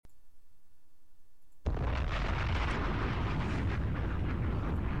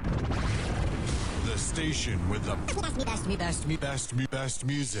station with the best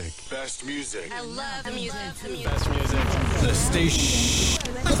music. Best music. I love the music. Best music. The station.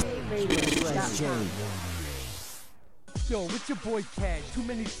 Yo, it's your boy Cat. Too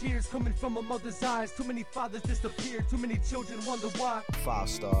many tears coming from a mother's eyes. Too many fathers disappeared. Too many children wonder why.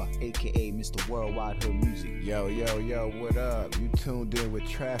 5-star, aka Mr. Worldwide Hood Music. Yo, what up? You tuned in with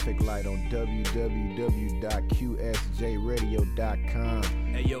Traffic Light on www.qsjradio.com.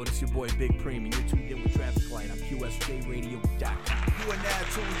 Hey yo, this your boy Big Preem, and you're tuned in with Traffic Light on QSJRadio.com. You are now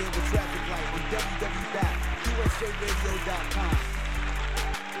tuned in with Traffic Light on www.qsjradio.com.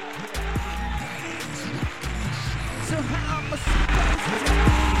 So how am I supposed to do?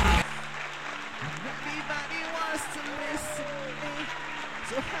 Everybody wants to listen to me.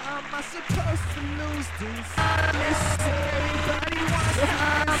 So how am I supposed to lose this? Everybody wants to.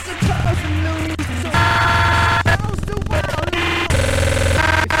 How am I supposed to lose this? So how's the world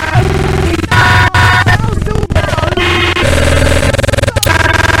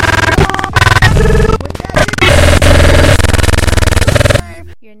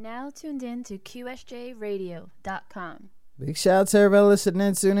You're now tuned in to QSJRadio.com. Big shout out to everybody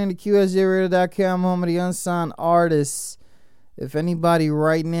listening. Tune in to QSJRadio.com, home of the unsigned artists. If anybody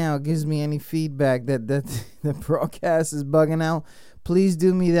right now gives me any feedback that the broadcast is bugging out, please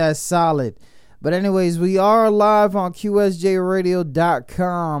do me that solid. But anyways, we are live on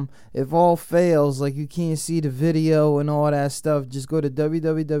QSJRadio.com. If all fails, like you can't see the video and all that stuff, just go to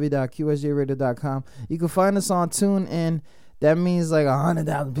www.qsjradio.com. You can find us on TuneIn. That means like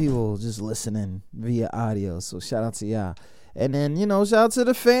 100,000 people just listening via audio. So shout out to y'all. And then, shout out to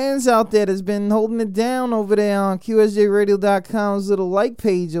the fans out there that's been holding it down over there on QSJRadio.com's little like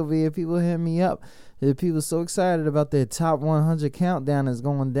page over here. People hit me up. People so excited about their top 100 countdown is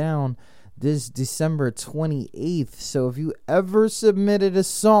going down this December 28th. So if you ever submitted a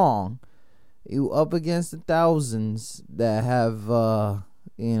song, you up against the thousands that have, are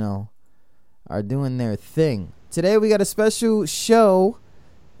doing their thing. Today we got a special show.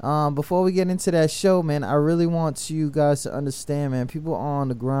 Before we get into that show, man, I really want you guys to understand, man, people are on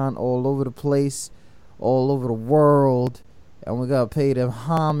the ground all over the place, all over the world, and we gotta pay them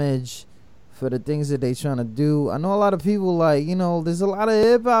homage for the things that they trying to do. I know a lot of people there's a lot of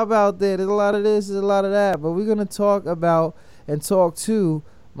hip hop out there, there's a lot of this, there's a lot of that, but we're gonna talk about and talk to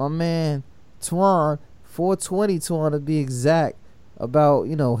my man Twan, 420 Twan to be exact, about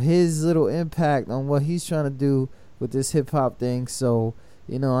his little impact on what he's trying to do with this hip hop thing. So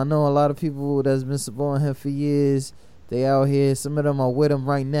I know a lot of people that's been supporting him for years. They out here, some of them are with him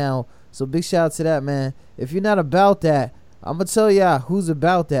right now. So big shout out to that, man. If you're not about that, I'm gonna tell y'all who's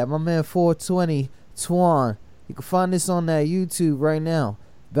about that. My man 420 Twan. You can find this on that YouTube right now.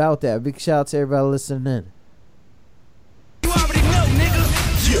 About that. Big shout out to everybody listening in. You already know, nigga.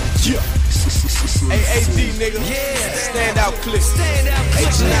 Yeah. AAD, nigga. Yeah. Stand out clip. Stand out clip.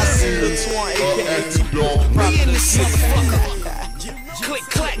 HNIC, Lil Twan, aka. We in this motherfucker. Click,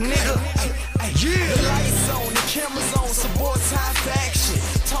 clack, nigga. Yeah. The lights on, the camera's on, support time for action.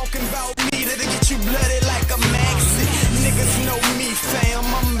 Talking about me, that'll get you blooded like a maxi. Niggas know me, fam,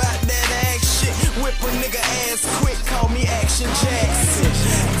 I'm about that action. Whip a nigga ass quick, call me Action Jackson.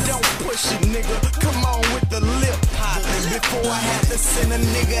 Don't push it, nigga, come on with the lip pop. Before I had to send a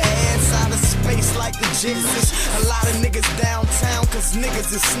nigga ass out of space like the Jetsons. A lot of niggas downtown, cause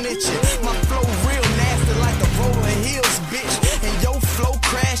niggas is snitching. My flow real nasty like the Rolling Hills, bitch. And your flow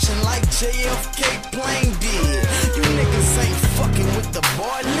crashing like JFK plane did. You niggas ain't fucking with the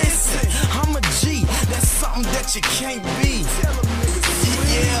boy, listen. I'm a G, that's something that you can't be.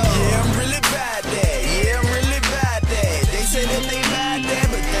 Yeah, I'm really bad there. Yeah, I'm really bad there. They say that they bad there,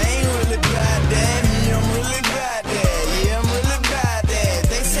 but they ain't really bad there. Me, I'm really bad there. Yeah, I'm really bad there.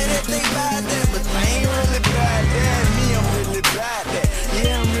 They say that they bad there, but they ain't really bad there. Me, I'm really bad there.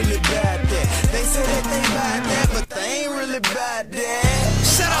 Yeah, I'm really bad there. They say that they bad there, but they ain't really bad there.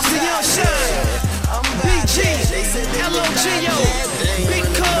 Shout out to Young Shine, BG, LOGO, Big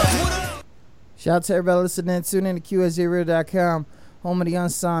Cub. Shout out to everybody listening. Tune in to QSJRadio.com, home of the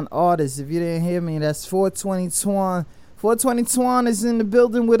unsigned artists. If you didn't hear me, that's 420 Twan. 420 Twan is in the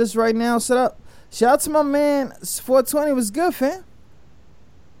building with us right now. Shout out to my man 420. Was good, fam.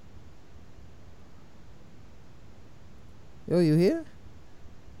 Yo, you here?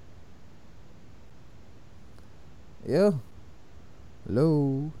 Yo.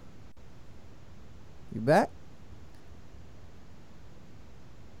 Hello. You back?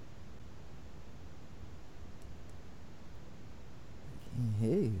 I can't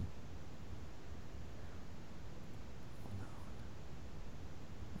hear you.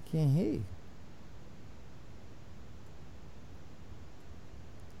 I can't hear you.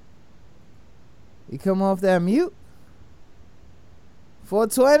 You come off that mute?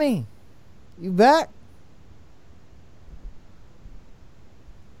 420. You back?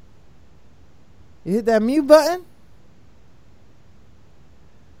 You hit that mute button?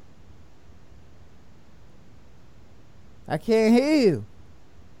 I can't hear you.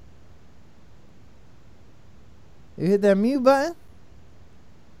 You hit that mute button?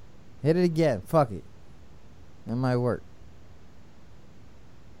 Hit it again. Fuck it. It might work.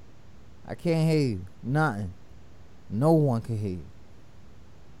 I can't hear you. Nothing. No one can hear you.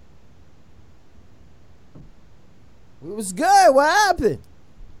 It was good. What happened?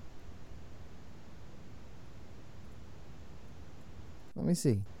 Let me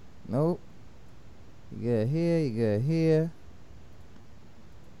see. Nope. You good here. You good here.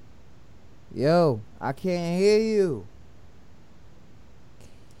 Yo, I can't hear you.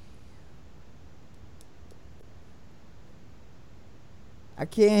 I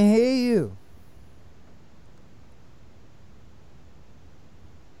can't hear you.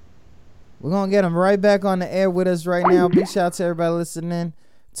 We're going to get them right back on the air with us right now. Big shout out to everybody listening.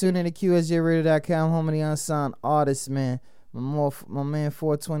 Tune in to QSJRadio.com, home of the unsigned artists, man. My man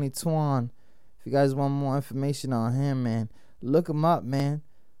 420 Twan. If you guys want more information on him, man, look him up, man.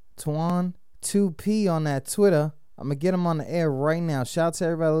 Twan 2P on that Twitter. I'm going to get him on the air right now. Shout out to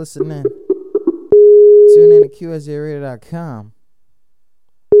everybody listening. Tune in to QSJRadio.com.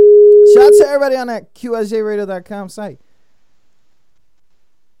 Shout out to everybody on that QSJRadio.com site.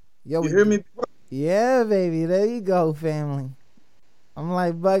 Yo, you hear me? Yeah, baby. There you go, family. I'm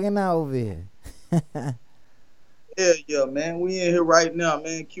like bugging out over here. Yeah, man. We in here right now,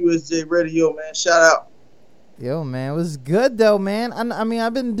 man. QSJ Radio, man. Shout out. Yo, man. It was good, though, man. I mean,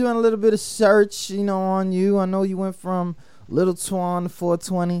 I've been doing a little bit of search, on you. I know you went from Little Twan to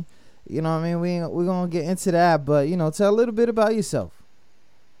 420. You know what I mean? We're going to get into that. But, tell a little bit about yourself.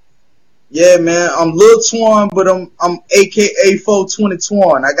 Yeah, man, I'm Lil Twan, but I'm AKA 420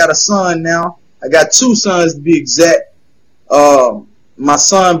 Twan. I got a son now. I got two sons to be exact. My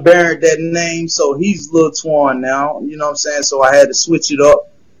son bearing that name, so he's Lil Twan now. You know what I'm saying? So I had to switch it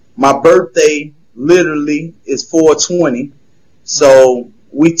up. My birthday literally is 420. So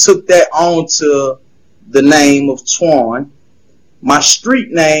we took that on to the name of Twan. My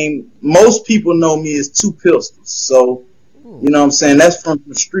street name, most people know me as Two Pistols. So you know what I'm saying? That's from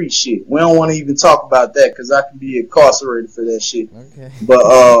the street shit. We don't want to even talk about that because I can be incarcerated for that shit. Okay.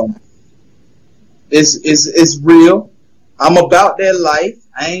 But it's real. I'm about that life.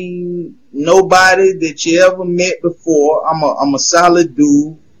 I ain't nobody that you ever met before. I'm a solid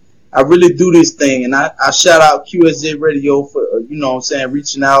dude. I really do this thing, and I shout out QSJ Radio for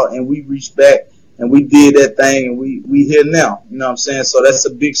reaching out, and we reached back and we did that thing, and we here now. You know what I'm saying? So that's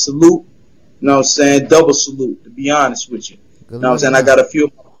a big salute. You know what I'm saying? Double salute, to be honest with you. You know what I'm saying? I got a few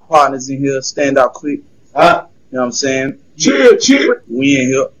of my partners in here, Standout Click. You know what I'm saying? Cheer. We in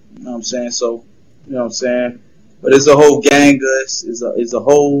here. You know what I'm saying? So, you know what I'm saying? But it's a whole gang of us. It's a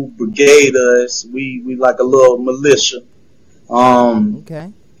whole brigade of us. We like a little militia.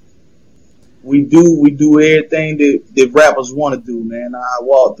 Okay. We do everything that rappers want to do, man. I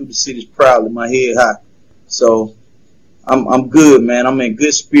walk through the cities proudly, my head high. So I'm good, man. I'm in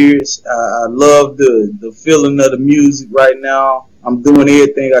good spirits. I love the feeling of the music right now. I'm doing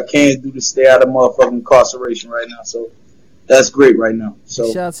everything I can do to stay out of motherfucking incarceration right now. So that's great right now.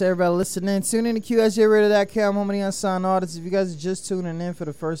 So shout out to everybody listening. Tune in to QSJRadio.com, home of the unsigned artists. If you guys are just tuning in for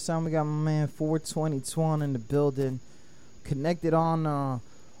the first time, we got my man 420 Twan in the building. Connected on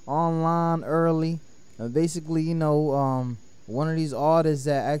online early. Basically, one of these artists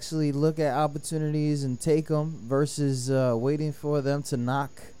that actually look at opportunities and take them versus waiting for them to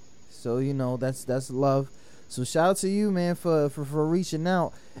knock. So that's love. So shout out to you, man, for reaching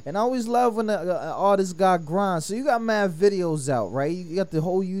out. And I always love when the artist got grind. So you got mad videos out, right? You got the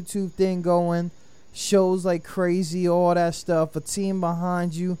whole YouTube thing going, shows like crazy, all that stuff. A team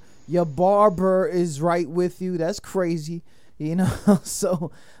behind you. Your barber is right with you. That's crazy.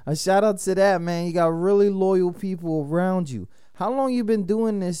 So a shout out to that, man. You got really loyal people around you. How long you been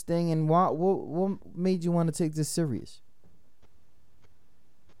doing this thing, and what made you want to take this serious?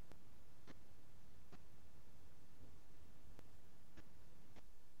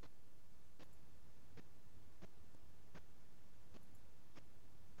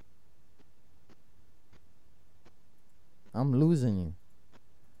 I'm losing you.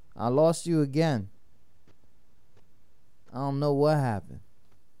 I lost you again. I don't know what happened.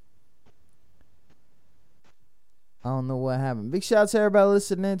 Big shout out to everybody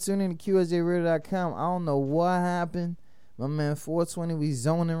listening. Tune in to QSJRadio.com. I don't know what happened. My man 420, we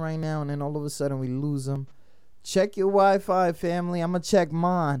zoning right now, and then all of a sudden we lose him. Check your Wi-Fi, family. I'm going to check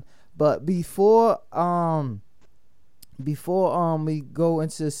mine. But before we go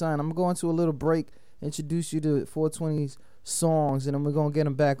into the sign, I'm gonna go into a little break, introduce you to 420's songs, and then we're gonna get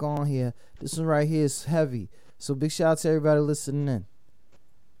them back on here. This one right here is heavy, so big shout out to everybody listening in.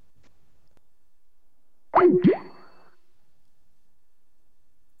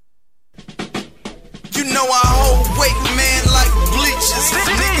 You know I hold weight, man, like bleachers.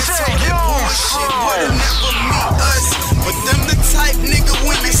 Niggas talking bullshit, but never meet us. But them the type nigga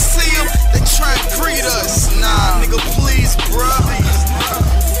when you see them, they try and greet us. Nah, nigga, please, bruh.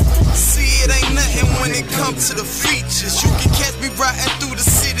 See, it ain't nothing when it comes to the features. You can catch me riding through the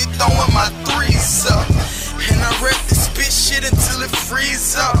city, throwing my threes up. And I rep this bitch shit until it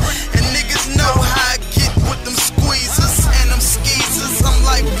frees up. And niggas know how I get with them squeezers and them skeezers. I'm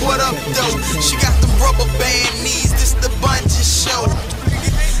like, what up, though? She got them rubber band knees, this the bungee show.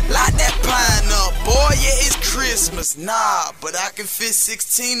 Light that pine up, boy, yeah, it's Christmas. Nah, but I can fit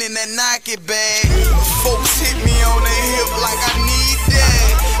 16 in that Nike bag. Folks hit me on the hip like I need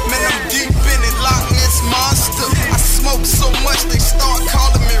that. Man, I'm deep in it, Loch Ness Monster. I smoke so much, they start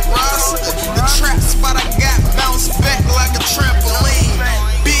calling me Rasta. The trap spot I got bounced back like a trampoline.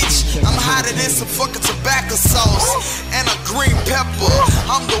 Bitch, I'm hotter than some fucking tobacco sauce and a green pepper.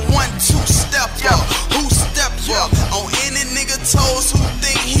 I'm the 1-2-stepper. Who step up on any nigga toes who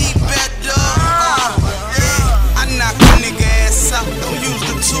think he better? Yeah, I knock a nigga ass out. Don't use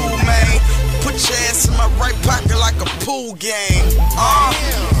the tool, man. Put your ass in my right pocket like a pool game.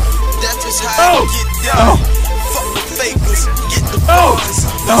 That's just how I get down. Fuck the fakers, get the bars.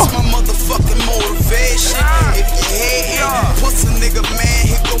 That's my motherfucking motivation. If you hatin', pussy nigga, man,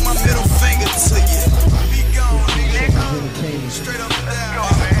 here go my middle finger to you. Be gone, nigga. Straight up and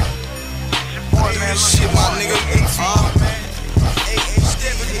down, man. Shit, my nigga.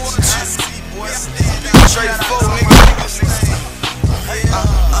 Straight forward, nigga.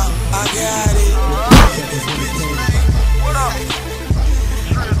 I got it. What up?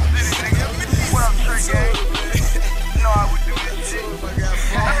 What up, Trick Gang? You know how we do this shit.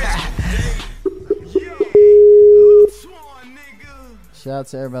 Shout out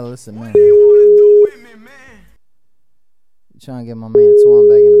to everybody listening, man. What do you wanna do with me, man? Trying to get my man Twan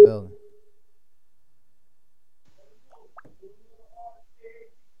back in the building.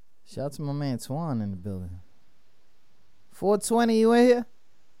 Shout out to my man Twan in the building. 420, you in here?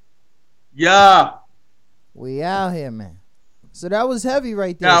 Yeah. We out here, man. So that was heavy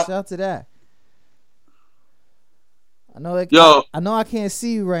right there. Now, Shout out to that. I know I know I can't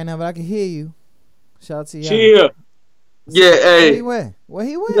see you right now, but I can hear you. Shout out to you. Chill. Yeah, hey. Where he went? Where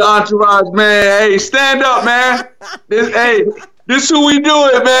he went? The entourage, man. Hey, stand up, man. This who we do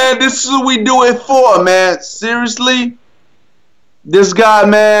it, man. This is who we do it for, man. Seriously. This guy,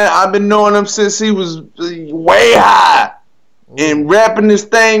 man, I've been knowing him since he was way high. And rapping this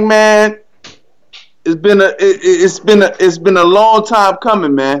thing, man, it's been a long time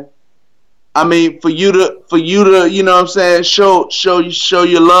coming, man. I mean, for you to, you know what I'm saying, show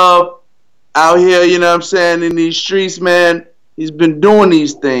your love out here, you know what I'm saying, in these streets, man. He's been doing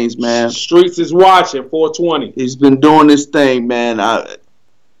these things, man. Streets is watching 420. He's been doing this thing, man.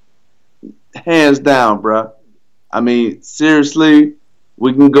 Hands down, bruh. I mean, seriously,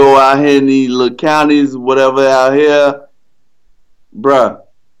 we can go out here in these little counties, whatever out here. Bruh,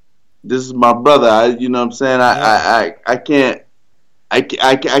 this is my brother. You know what I'm saying? I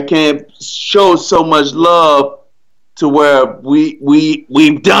can't show so much love to where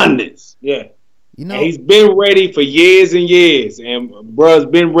we've done this. Yeah. You know, and he's been ready for years and years, and bruh's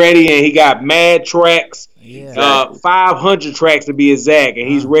been ready, and he got mad tracks, 500 tracks to be exact, and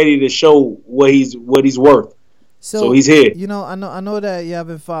he's ready to show what he's worth. So he's here. You know, I know that y'all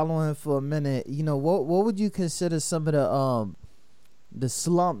been following him for a minute. You know, what would you consider some of the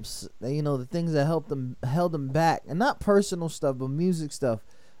slumps, you know, the things that held them back, and not personal stuff, but music stuff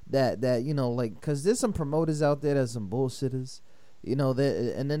that you know, like, because there's some promoters out there that's some bullshitters, you know,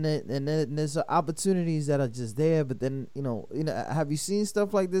 and then there's opportunities that are just there, but then you know, have you seen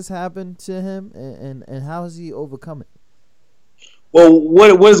stuff like this happen to him, and how has he overcome it? Well,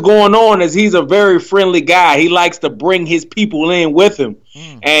 what's going on is he's a very friendly guy. He likes to bring his people in with him.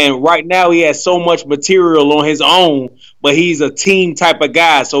 And right now he has so much material on his own, but he's a team type of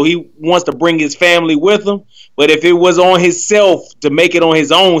guy. So he wants to bring his family with him. But if it was on himself to make it on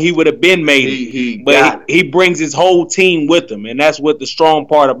his own, he would have been made it. He brings his whole team with him. And that's what the strong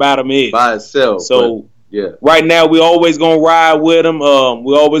part about him is. By himself. So yeah. Right now we always going to ride with him.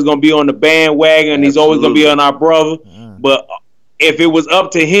 We're always going to be on the bandwagon. Absolutely. He's always going to be on our brother. But if it was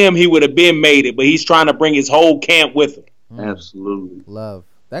up to him, he would have been made it. But he's trying to bring his whole camp with him. Absolutely. Love.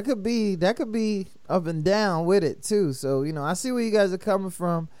 That could be up and down with it too. So, you know, I see where you guys are coming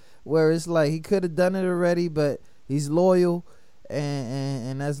from. where it's like he could have done it already, but he's loyal,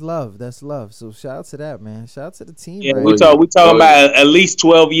 and that's love. That's love. So shout out to that, man. Shout out to the team. Yeah, right we talking about at least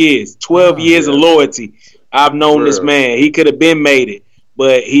 12 years. 12 years of loyalty. I've known this man. He could have been made it,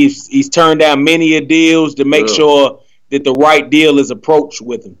 but he's turned down many a deals to make sure that the right deal is approached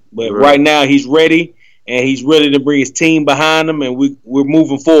with him. But right now he's ready, and he's ready to bring his team behind him, and we're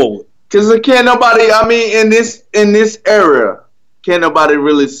moving forward. Because can't nobody, I mean, in this era, can't nobody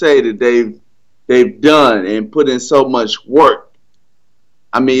really say that they've done and put in so much work.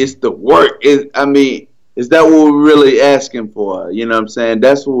 I mean, it's the work. Is that what we're really asking for? You know what I'm saying?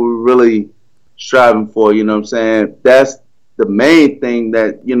 That's what we're really striving for. You know what I'm saying? That's the main thing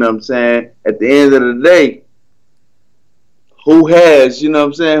that, you know what I'm saying, at the end of the day, who has, you know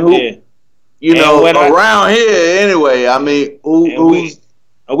what I'm saying, around here anyway, I mean,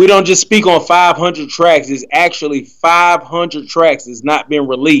 we don't just speak on 500 tracks. There's actually 500 tracks that's not been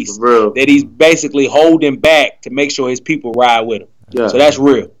released that he's basically holding back to make sure his people ride with him. Yeah. So that's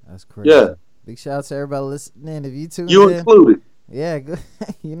real. That's crazy. Yeah. Big shout out to everybody listening. If you tuned in, included. Yeah, good.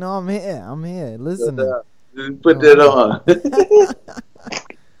 You know I'm here. Listening. Put that on.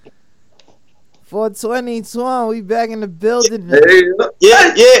 420 Twan, we back in the building.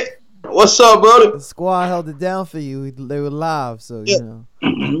 Yeah. What's up, brother? The squad held it down for you. They were live, so you know.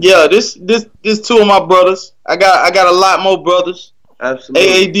 Yeah, this two of my brothers. I got a lot more brothers.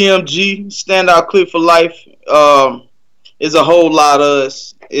 Absolutely. AADMG, Standout Clip for Life. Is a whole lot of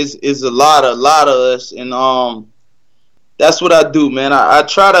us. Is a lot of us, and that's what I do, man. I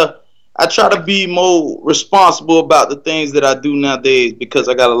try to be more responsible about the things that I do nowadays because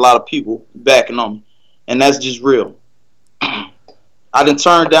I got a lot of people backing on me, and that's just real. I done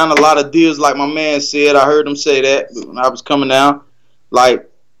turned down a lot of deals, like my man said. I heard him say that when I was coming down. Like,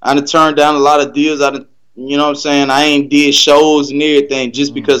 I done turned down a lot of deals. You know what I'm saying? I ain't did shows and everything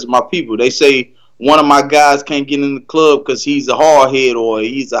just because of my people. They say one of my guys can't get in the club because he's a hard head or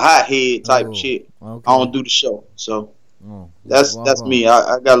he's a hot head type of shit. Okay. I don't do the show. So that's me.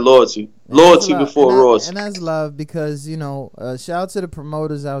 I got loyalty. Loyalty before royalty. And that's love because, you know, shout out to the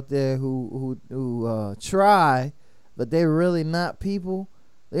promoters out there who try, but they're really not people.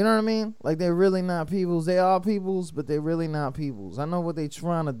 You know what I mean? Like, they're really not peoples. They are peoples, but they're really not peoples. I know what they're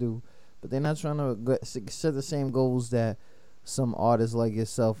trying to do, but they're not trying to set the same goals that some artists like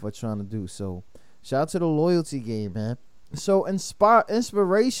yourself are trying to do. So shout out to the loyalty game, man. So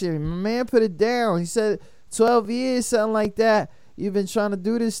inspiration, my man put it down. He said 12 years, something like that. You've been trying to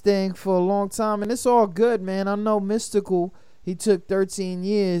do this thing for a long time, and it's all good, man. I know Mystical, he took 13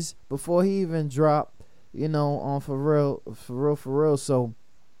 years before he even dropped, you know, on for real. So,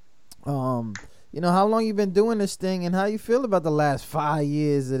 you know, how long you been doing this thing, and how you feel about the last 5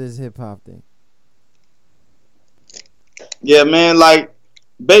 years of this hip hop thing? Yeah, man. Like,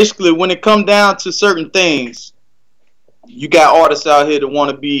 basically, when it come down to certain things, you got artists out here that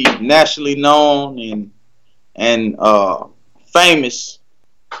want to be nationally known and famous,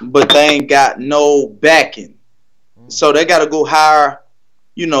 but they ain't got no backing. So they got to go hire,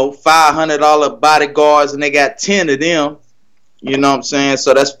 you know, $500 bodyguards, and they got 10 of them. You know what I'm saying?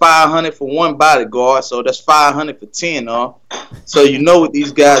 So that's $500 for one bodyguard. So that's $500 for 10. So you know what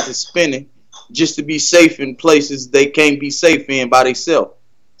these guys are spending just to be safe in places they can't be safe in by themselves.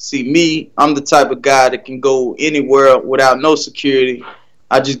 See, me, I'm the type of guy that can go anywhere without no security.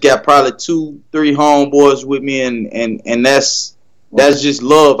 I just got probably 2-3 homeboys with me, and that's just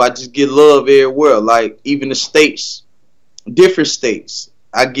love. I just get love everywhere. Like, even the states, different states,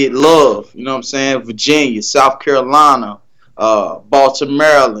 I get love. You know what I'm saying? Virginia, South Carolina, Baltimore,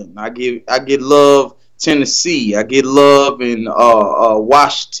 Maryland. I get love. Tennessee. I get love in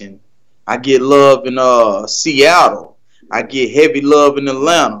Washington. I get love in Seattle. I get heavy love in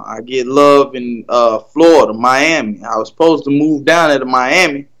Atlanta. I get love in Florida, Miami. I was supposed to move down there to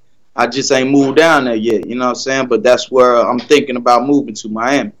Miami. I just ain't moved down there yet, you know what I'm saying? But that's where I'm thinking about moving to,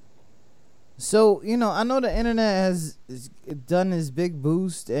 Miami. So, you know, I know the internet has done this big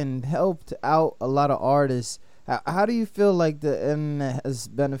boost and helped out a lot of artists. How do you feel like the internet has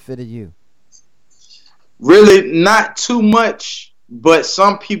benefited you? Really, not too much, but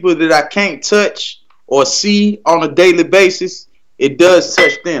some people that I can't touch or see on a daily basis, it does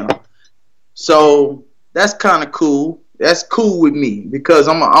touch them. So that's kind of cool. That's cool with me because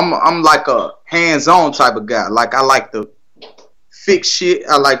I'm like a hands-on type of guy. Like, I like to fix shit.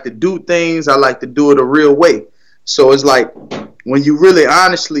 I like to do things. I like to do it a real way. So it's like when you really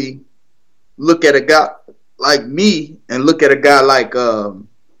honestly look at a guy like me and look at a guy like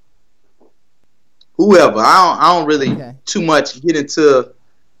whoever. I don't really too much get into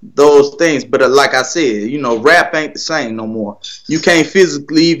those things. But like I said, you know, rap ain't the same no more. You can't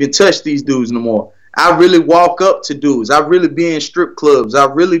physically even touch these dudes no more. I really walk up to dudes. I really be in strip clubs. I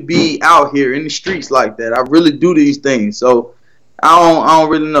really be out here in the streets like that. I really do these things. So I don't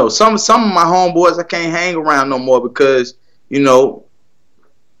really know. Some of my homeboys I can't hang around no more because, you know,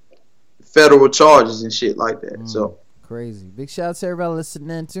 federal charges and shit like that. So crazy. Big shout out to everybody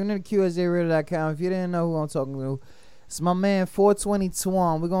listening. Tune in to QSJRadio.com. If you didn't know who I'm talking to, it's my man 420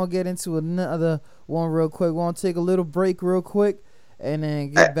 Twan. We're gonna get into another one real quick. We're gonna take a little break real quick and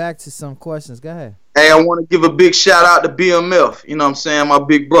then get back to some questions. Go ahead. Hey, I want to give a big shout out to BMF. You know what I'm saying? My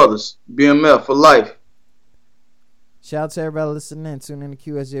big brothers. BMF for life. Shout out to everybody listening. Tune in to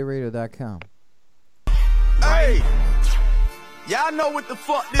QSJRadio.com. Hey, y'all know what the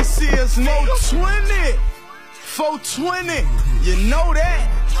fuck this is, nigga. 420. 420. You know that,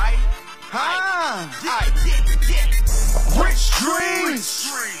 right? Huh? Rich dreams.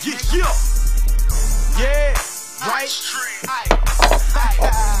 Yeah. Right?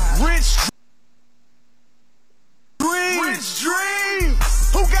 Rich dreams.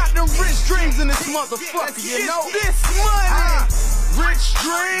 Who got them rich dreams in this motherfucker? You know this money. Rich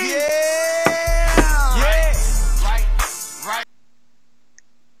dreams. Yeah. Right.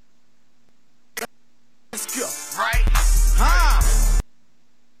 Let's go. Right. Huh?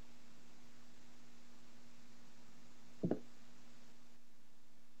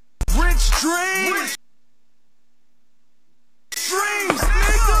 Rich dreams. Dreams,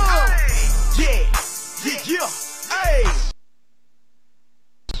 nigga. Yeah. Hey.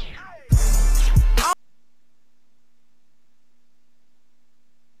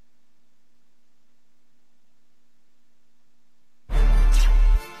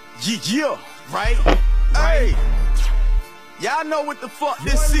 Yeah, right? Hey, y'all know what the fuck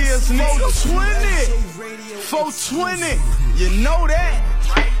this is, nigga. 420, you know that,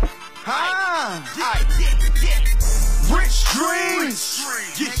 right? Huh? Rich dreams,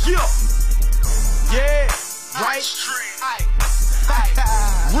 yeah, right?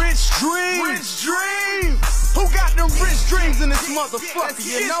 Rich dreams. Who got them rich dreams in this motherfucker?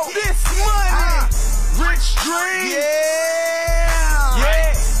 You know this money. Rich dreams, yeah.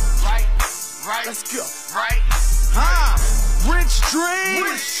 Right. Let's go. Right. Huh? Rich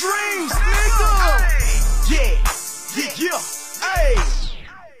dreams, nigga. Yeah. Hey.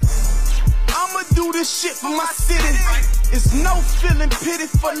 I'ma do this shit for my city. It's no feeling pity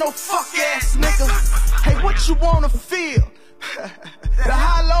for no fuck ass nigga. Hey, what you wanna feel? The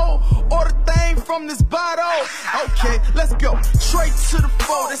hollow or the thing from this bottle? Okay, let's go. Straight to the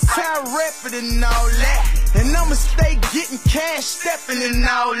floor. That's how I rap it and all that. And I'ma stay getting cash, stepping and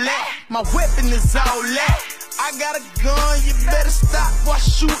all that. My weapon is all that. I got a gun, you better stop or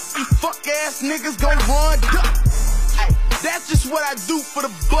shoot. You fuck ass niggas gon' run duck. Hey, that's just what I do for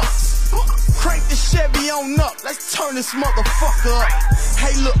the bucks. Crank the Chevy on up, let's turn this motherfucker up.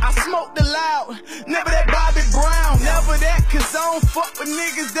 Hey look, I smoked the loud, never that Bobby Brown. Never that, cause I don't fuck with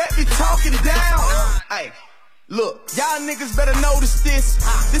niggas that be talking down. Hey, look, y'all niggas better notice this.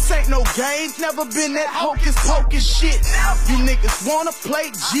 This ain't no game, never been that hocus pocus shit. You niggas wanna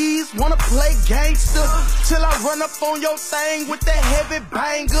play G's, wanna play gangster, till I run up on your thing with that heavy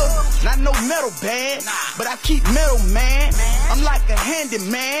banger. Not no metal band, but I keep metal, man. I'm like a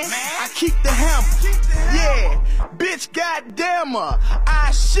handyman, I keep the hammer. Yeah, bitch, goddamn her.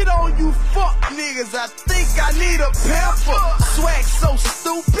 I shit on you fuck niggas, I think I need a pamper. Swag so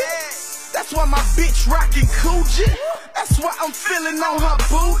stupid. That's why my bitch rockin' Coochie. That's why I'm feeling on her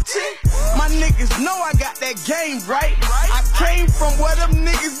booty. My niggas know I got that game right. I came from where them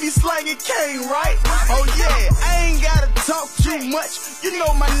niggas be slanging cane, right? Oh yeah, I ain't gotta talk too much. You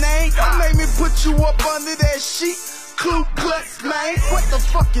know my name. Don't make me put you up under that sheet. Ku Klux, man, what the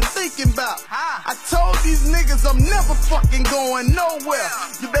fuck you thinking about? I told these niggas I'm never fucking going nowhere.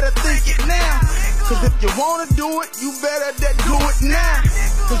 You better think it now. Cause if you wanna do it, you better do it now.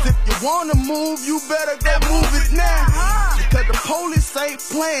 Cause if you wanna move, you better go move it now. Because the police ain't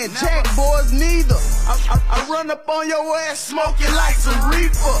playing, jack boys neither. I run up on your ass smoking like some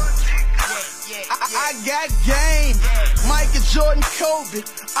reefer. I got game, Michael Jordan, Kobe,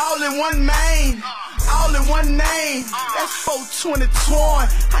 all in one main, all in one name. That's 420 Twan.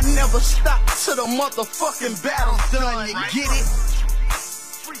 I never stop till the motherfucking battle's done. You get it?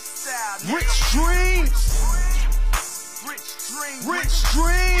 Rich dreams, rich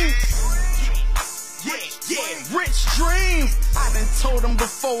dreams. Yeah, rich dreams. I done told them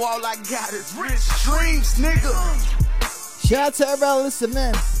before, all I got is rich dreams, nigga. Shout out to everybody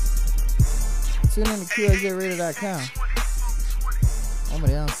listening. Tune in to QSJRadio.com. I'm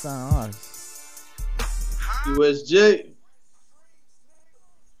the unsigned artist. USJ.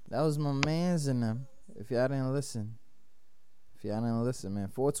 That was my man's in them. If y'all didn't listen. Man.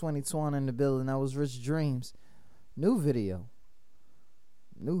 420 Twan in the building. That was Rich Dreams. New video.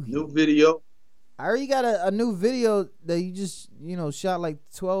 New video. I already got a new video that you just, shot like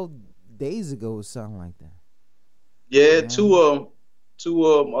 12 days ago or something like that. Yeah, two of them.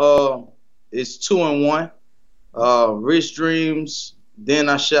 It's 2 in 1. Rich Dreams. Then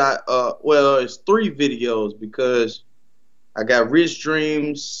I shot, it's 3 videos because I got Rich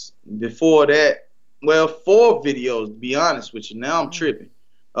Dreams. Before that, 4 videos, to be honest with you. Now I'm tripping.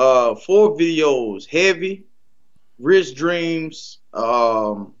 4 videos. Heavy, Rich Dreams,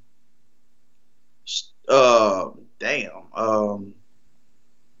 all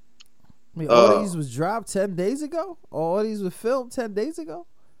these was dropped 10 days ago? All these were filmed 10 days ago?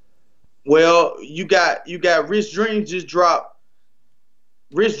 Well, you got Rich Dreams just dropped.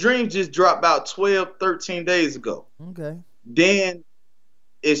 Rich Dreams just dropped about 12, 13 days ago. Okay. Then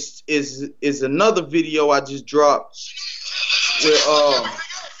is another video I just dropped with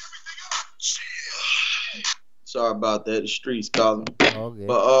sorry about that, the streets calling. Okay.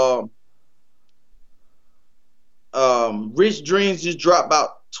 But Rich Dreams just dropped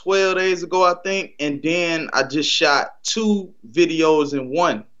about 12 days ago, I think, and then I just shot 2 videos in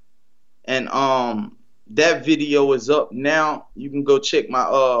 1. And that video is up now. You can go check my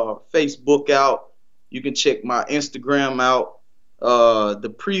Facebook out. You can check my Instagram out. The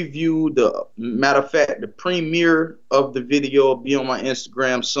preview, the matter of fact, the premiere of the video will be on my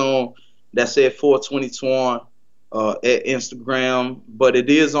Instagram soon. That's at 420 Twan at Instagram, but it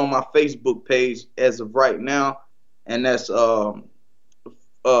is on my Facebook page as of right now, and that's Antoine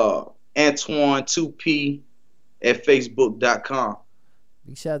 2P at Facebook.com.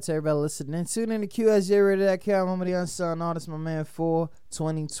 Big shout out to everybody listening. Tune in to QSJRadio.com. I'm the unsung artist, my man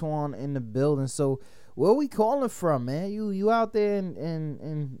 420 Twan in the building. So where we calling from, man? You out there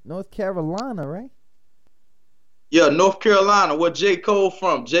in North Carolina, right? Yeah, North Carolina. Where J. Cole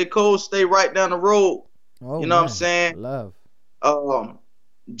from? J. Cole stay right down the road. Oh, you know what I'm saying? Love.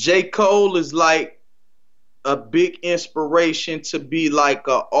 J. Cole is like a big inspiration to be like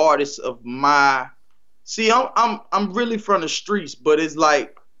an artist of my. See, I'm really from the streets, but it's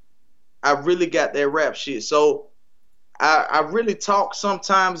like I really got that rap shit. So I really talk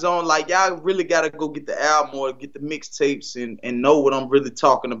sometimes on like y'all really gotta go get the album or get the mixtapes and know what I'm really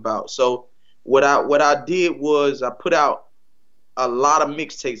talking about. So what I did was I put out a lot of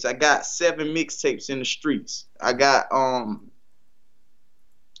mixtapes. I got 7 mixtapes in the streets. I got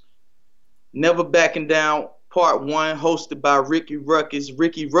Never Backing Down Part 1, hosted by Ricky Ruckus.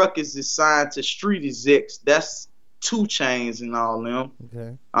 Ricky Ruckus is signed to Street Execs. That's 2 Chainz and all them.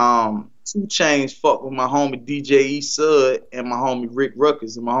 Okay. 2 Chainz fuck with my homie DJ E Sud and my homie Rick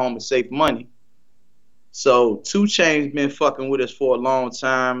Ruckus and my homie Safe Money. So 2 Chainz been fucking with us for a long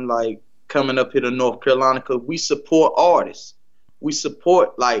time, like coming up here to North Carolina, because we support artists. We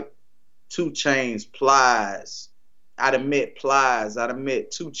support like 2 Chainz, Plies. I done met Plies. I done met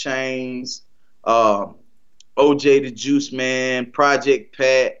 2 Chainz, OJ the Juice Man, Project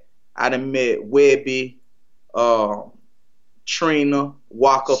Pat. I done met Webby, Trina,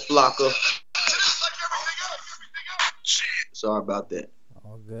 Waka Flocka. Sorry about that.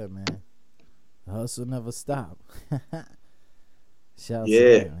 All good, man. The hustle never stop. Shout out Yeah.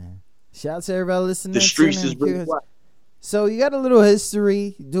 to that, man. Shout out to everybody listening. The streets tuning is in, really wild. So you got a little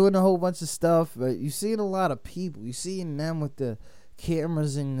history, doing a whole bunch of stuff, but you seen a lot of people. You seeing them with the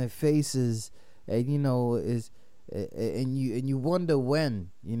cameras in their faces, and and you wonder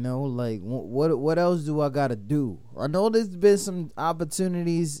when, like what else do I gotta do? I know there's been some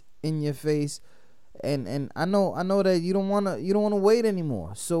opportunities in your face, and I know that you don't wanna wait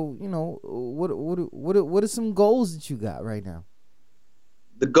anymore. So what are some goals that you got right now?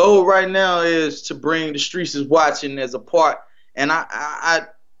 The goal right now is to bring The Streets Is Watching as a part, and I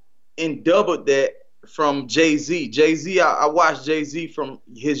doubled that from Jay-Z. Jay-Z, I watched Jay-Z from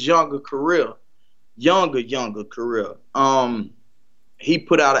his younger career. He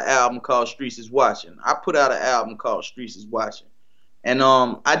put out an album called Streets Is Watching. I put out an album called Streets Is Watching. And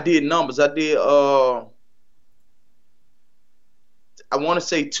I did numbers. I did I want to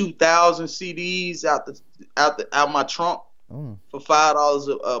say 2,000 CDs out my trunk. For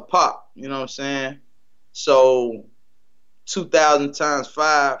 $5 a pop, you know what I'm saying? So 2,000 times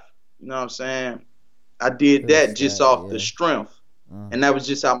 5, you know what I'm saying? I did that just off the strength. And that was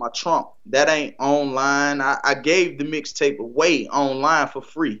just out my trunk. That ain't online. I gave the mixtape away online for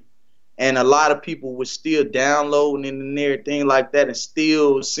free. And a lot of people were still downloading it and everything like that and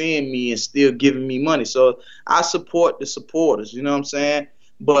still seeing me and still giving me money. So I support the supporters, you know what I'm saying?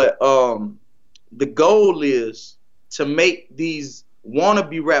 But the goal is to make these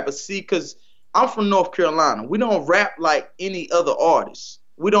wannabe rappers. See, because I'm from North Carolina. We don't rap like any other artist.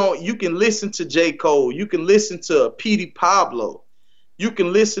 We don't. You can listen to J. Cole. You can listen to Petey Pablo. You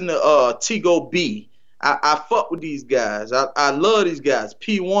can listen to Tigo B. I fuck with these guys. I love these guys.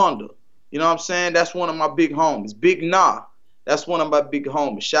 P. Wonder. You know what I'm saying? That's one of my big homies. Big Nah. That's one of my big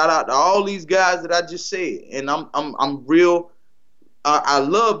homies. Shout out to all these guys that I just said. And I'm real. I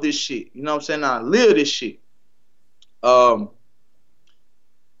love this shit. You know what I'm saying? I live this shit.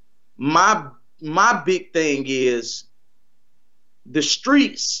 My big thing is the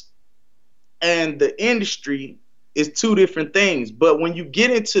streets and the industry is two different things. But when you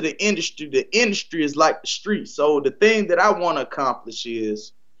get into the industry is like the street. So the thing that I want to accomplish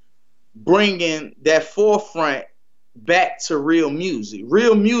is bringing that forefront back to real music.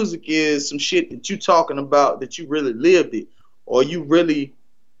 Real music is some shit that you talking about, that you really lived it, or you really,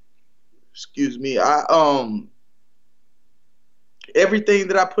 everything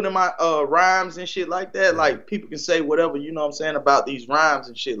that I put in my rhymes and shit like that, like people can say whatever, you know what I'm saying, about these rhymes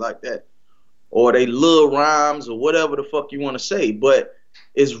and shit like that, or they little rhymes or whatever the fuck you want to say, but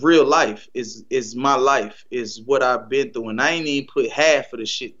it's real life. Is my life, is what I've been through, and I ain't even put half of the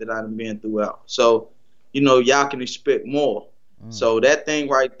shit that I've been through out. So, you know, y'all can expect more. So that thing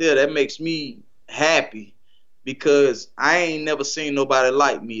right there, that makes me happy, because I ain't never seen nobody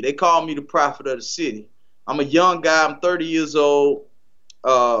like me. They call me the prophet of the city. I'm a young guy. I'm 30 years old.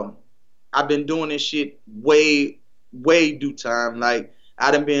 I've been doing this shit way due time. Like,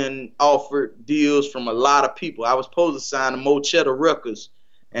 I done been offered deals from a lot of people. I was supposed to sign to Mochetta Records,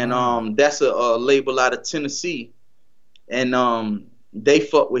 and that's a label out of Tennessee. And they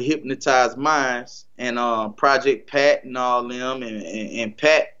fuck with Hypnotized Minds and Project Pat and all them. And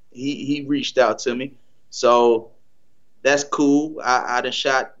Pat, he reached out to me. So that's cool. I done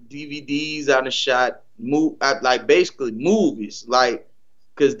shot DVDs. I done shot like basically movies, like,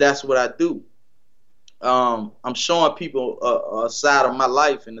 because that's what I do. I'm showing people a side of my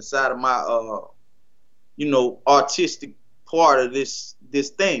life and a side of my artistic part of this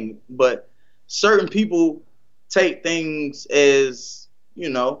thing. But certain people take things as, you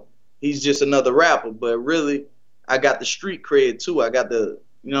know, he's just another rapper, but really I got the street cred too. I got the,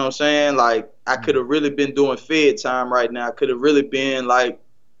 you know what I'm saying? Like, I could have really been doing Fed time right now. I could have really been like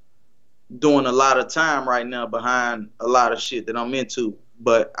doing a lot of time right now behind a lot of shit that I'm into.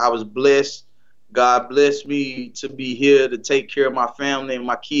 But I was blessed. God blessed me to be here to take care of my family and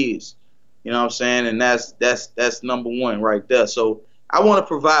my kids. You know what I'm saying? And that's number one right there. So I want to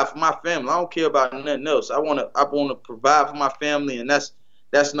provide for my family. I don't care about nothing else. I want to provide for my family, and that's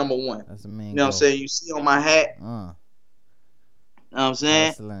number one. That's the main You know what I'm saying? You see on my hat. You know what I'm saying?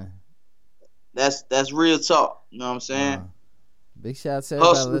 Excellent. That's real talk. You know what I'm saying? Big shout out to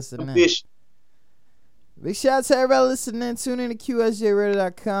everybody Hustle, listening. ambition. Big shout out to everybody listening. Tune in to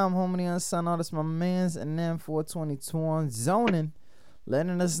QSJRadio.com. Home of the Unsung Artist, my mans, and then 420 zoning,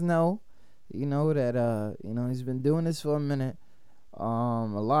 letting us know, you know, that you know, he's been doing this for a minute. A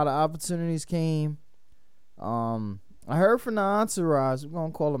lot of opportunities came. I heard from the entourage. We're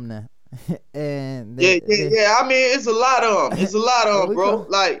gonna call them that. And yeah. I mean, it's a lot of them. It's a lot of them, bro.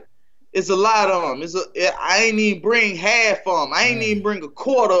 Like, it's a lot of them. I ain't even bring half of them. I ain't even bring a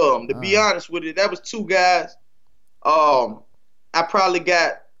quarter of them, to be honest with you. That was 2 guys. I probably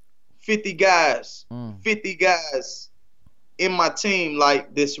got 50 guys. 50 guys in my team,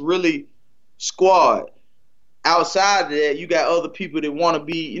 like, this really squad. Outside of that, you got other people that want to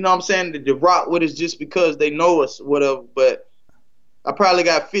be, you know what I'm saying, that rock with us just because they know us, whatever. But I probably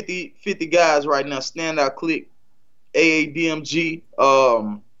got 50 guys right now. Standout Click, AADMG.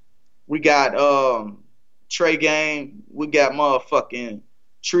 We got Trey Game. We got motherfucking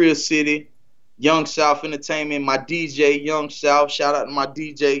Trill City, Young South Entertainment. My DJ Young South. Shout out to my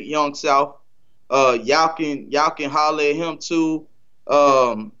DJ Young South. Y'all can holler at him too.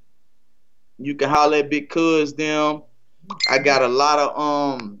 You can holler at Big Cuz them. I got a lot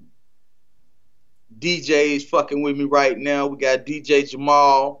of DJs fucking with me right now. We got DJ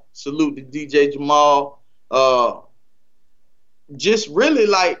Jamal. Salute to DJ Jamal. Just really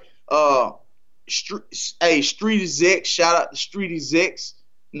like Street Execs. Shout out to Street Execs.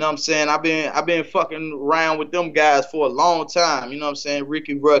 You know what I'm saying? I've been fucking around with them guys for a long time. You know what I'm saying?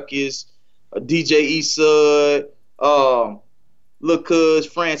 Ricky Ruckus, DJ Esud, Lil Cuz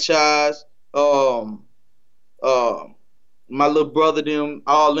franchise. My little brother, them,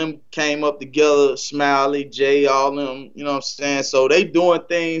 all them came up together. Smiley, Jay, all them, you know what I'm saying? So they doing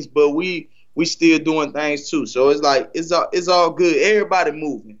things, but we still doing things too. So it's like, it's all good. Everybody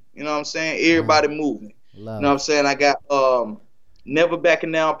moving. You know what I'm saying? Everybody moving. Love you know what I'm saying? I got Never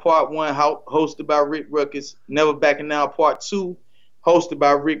Backing Down Part 1, hosted by Rick Ruckus. Never Backing Down Part 2, hosted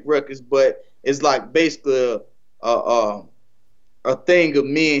by Rick Ruckus, but it's like basically a thing of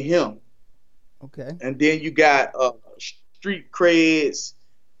me and him. Okay. And then you got Street Creds,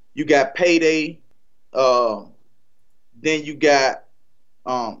 you got Payday, then you got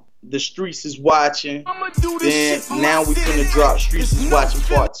The Streets Is Watching. Then now we're gonna drop Streets Is Watching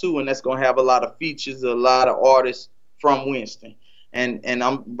Part 2, and that's gonna have a lot of features, a lot of artists from Winston. And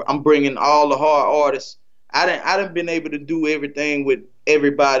I'm bringing all the hard artists. I done been able to do everything with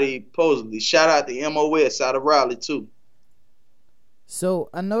everybody supposedly. Shout out to MOS out of Raleigh too. So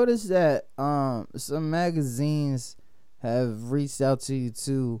I noticed that some magazines have reached out to you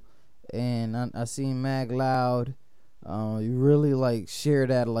too, and I seen Mag Loud. You really like share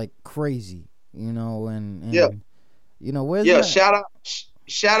that like crazy, you know, and yeah, you know, where's yeah. that?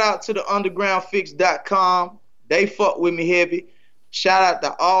 Shout out to the undergroundfix.com. They fuck with me heavy. Shout out to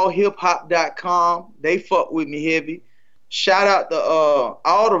allhiphop.com. They fuck with me heavy. Shout out to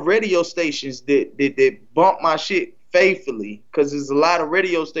all the radio stations that bump my shit faithfully, because there's a lot of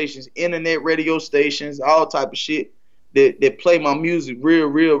radio stations, internet radio stations, all type of shit that play my music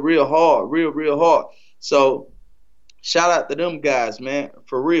real hard. So shout out to them guys, man,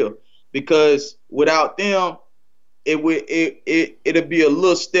 for real, because without them it'll be a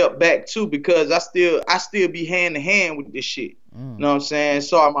little step back too, because I still be hand to hand with this shit. You know what I'm saying?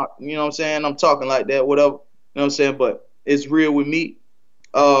 So you know what I'm saying? I'm talking like that, whatever. You know what I'm saying? But it's real with me.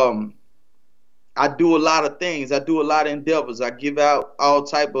 I do a lot of things. I do a lot of endeavors. I give out all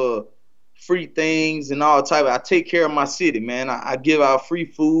type of free things and all type of, I take care of my city, man. I give out free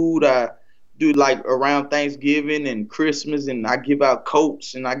food. I do like around Thanksgiving and Christmas, and I give out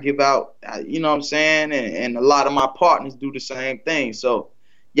coats, and I give out, you know what I'm saying? And a lot of my partners do the same thing. So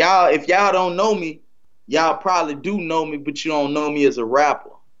y'all, if y'all don't know me, y'all probably do know me, but you don't know me as a rapper.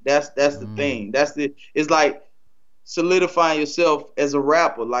 That's the thing. It's like solidifying yourself as a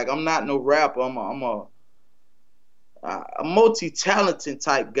rapper. Like, I'm not no rapper. I'm a multi-talented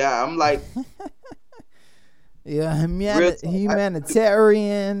type guy. I'm like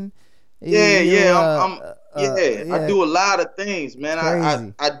humanitarian. I do a lot of things, man.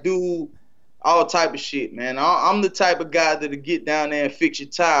 I do all type of shit, man. I'm the type of guy that'll get down there and fix your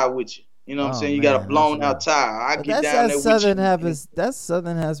tire with you. You know what I'm saying? You got a blown out tire. I get down there with you. That's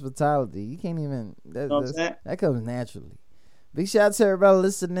Southern hospitality. You can't even. That comes naturally. Big shout out to everybody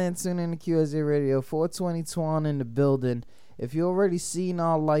listening. Tune in to QSJ Radio. 420 Twan in the building. If you already seen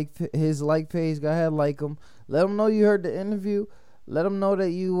his page, go ahead, like him. Let him know you heard the interview. Let him know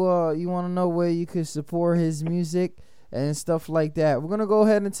that you want to know where you can support his music and stuff like that. We're gonna go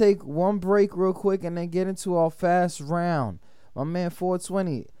ahead and take one break real quick and then get into our fast round. My man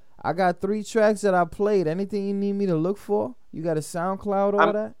 420. I got 3 tracks that I played. Anything you need me to look for? You got a SoundCloud,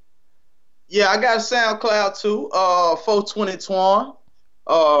 all that? Yeah, I got a SoundCloud too. 420 Twan.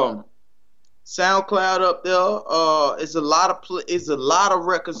 SoundCloud up there. It's a lot of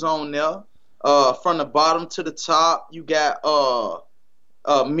records on there. From the bottom to the top, you got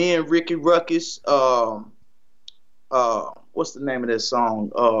me and Ricky Ruckus. What's the name of that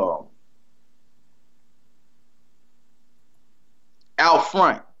song? Out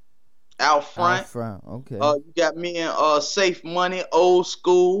Front. Okay. You got me and Safe Money, Old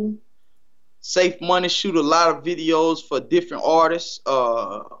School. Safe Money shoot a lot of videos for different artists.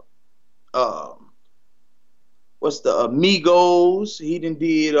 What's the Amigos? He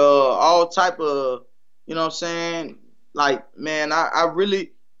did all type of, you know what I'm saying? Like, man, I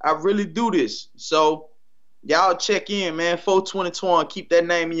really do this. So y'all check in, man. 420 Twan, keep that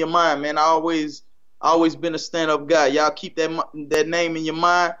name in your mind, man. I always been a stand-up guy. Y'all keep that name in your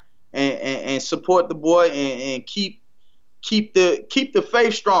mind and support the boy and keep the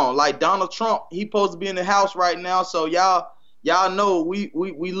faith strong. Like Donald Trump, he supposed to be in the house right now. So y'all know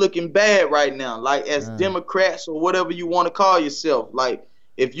we looking bad right now. Like, as Democrats or whatever you want to call yourself. Like,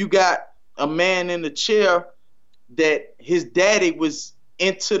 if you got a man in the chair that his daddy was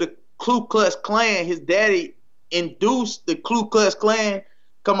into the Ku Klux Klan, his daddy induced the Ku Klux Klan.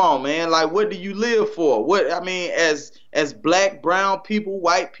 Come on, man. Like, what do you live for? What, I mean, as black, brown people,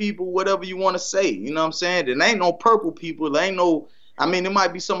 white people, whatever you want to say. You know what I'm saying? There ain't no purple people. There ain't no, I mean, there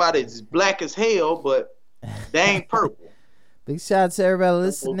might be somebody that's black as hell, but they ain't purple. Big shout out to everybody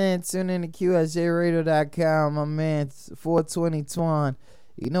listening. Tune in to QSJRadio.com. My man 420 Twan.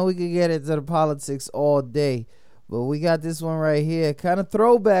 You know we can get into the politics all day, but we got this one right here. Kind of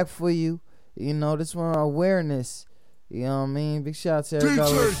throwback for you. You know, this one awareness. You know what I mean? Big shout out to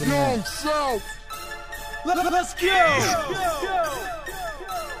everybody listening. Young South. Let's go.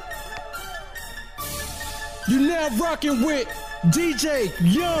 You now rocking with DJ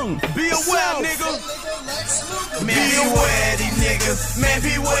Young. Be aware, nigga. Man, beware these niggas. Man,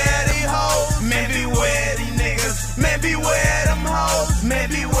 beware these hoes. Man, beware these niggas. Man, beware them hoes. Man,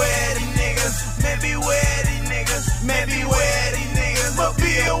 beware these niggas. Man, beware these niggas. Man, beware these niggas. But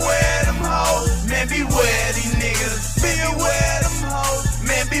be aware them hoes. Man, beware these niggas. Be aware them hoes.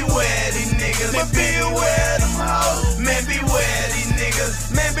 Man, beware these niggas. But be aware them hoes. Man, beware these niggas.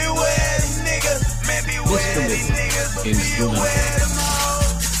 Man, beware these niggas. Man, beware these niggas. But be aware them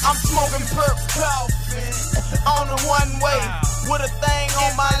hoes. I'm smoking perp coffin on the one way with a thing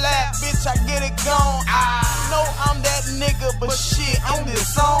on my lap, bitch. I get it gone. I know I'm that nigga, but shit, in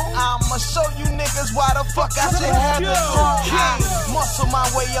this song, I'ma show you niggas why the fuck I should have the throne. I muscle my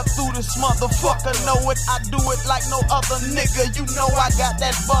way up through this motherfucker. Know it, I do it like no other nigga. You know I got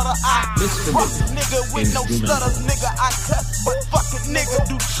that butter. I rock nigga with no stutters, nigga. I cuss, but fuck it, nigga.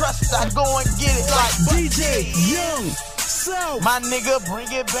 Do trust, I go and get it like DJ Young. My nigga, bring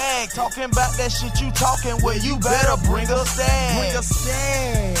it back. Talking about that shit you talking, well, you better bring a stash. Bring a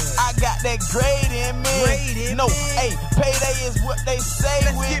stash. I got that grade in me. No, hey, payday is what they say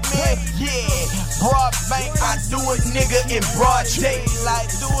with me. Yeah, broad bank, I do it, nigga, in broad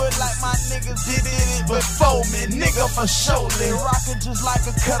daylight. Do it like my niggas did it before me, nigga, for sure. Rockin' just like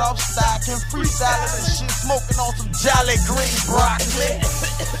a cut off stock and freestyling and shit, smoking on some Jolly Green broccoli.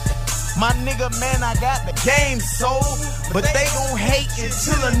 My nigga, man, I got the game sold, but they gon' hate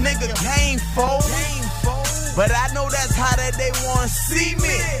until a nigga game fold. But I know that's how that they wanna see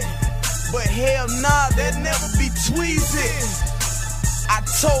me. But hell nah, that never be tweezy. I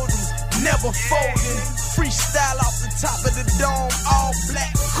told them, never folding. Freestyle off the top of the dome, all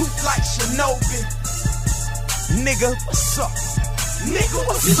black, coupe like Shinobi. Nigga, what's up? Nigga,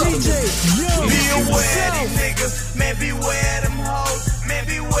 what's up? Be aware these niggas, man, beware them hoes. Man,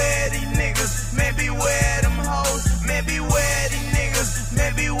 beware these niggas, man, beware them hoes. Man, beware these niggas,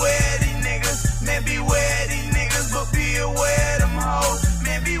 man, beware these niggas. Man, beware these niggas, but be aware them hoes.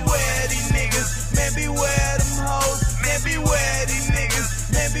 Man, beware these niggas, man, beware them hoes. Man, beware these niggas,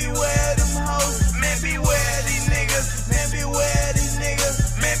 man, beware them hoes. Man, beware these niggas, man, beware these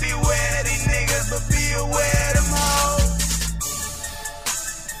niggas. Man, beware these niggas, but be aware them hoes.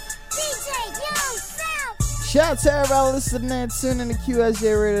 Shout out to everybody listening and tuning to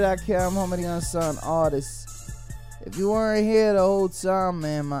QSJRadio.com, home of the unsung artists. If you weren't here the whole time,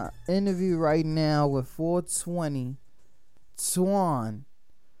 man, my interview right now with 420 Swan,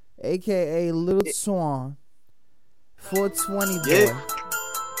 aka Little Swan, 420 boy,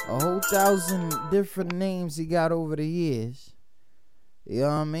 a whole 1,000 different names he got over the years. You know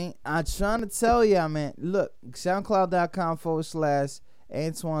what I mean? I'm trying to tell y'all, man. Look,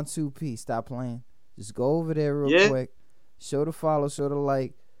 SoundCloud.com/Antoine2P. Stop playing. Just go over there real quick. Show the follow, show the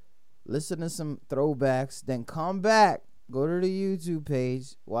like. Listen to some throwbacks. Then come back. Go to the YouTube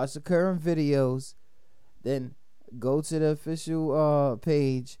page. Watch the current videos. Then go to the official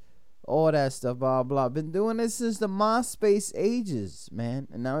page. All that stuff, blah, blah. Been doing this since the MySpace ages, man.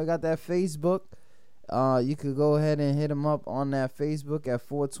 And now we got that Facebook. You could go ahead and hit them up on that Facebook at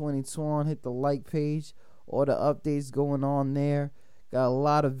 420 Twan. Hit the like page. All the updates going on there. Got a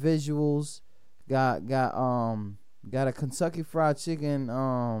lot of visuals. Got a Kentucky Fried Chicken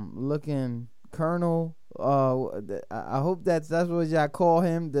looking Colonel. I hope that's what y'all call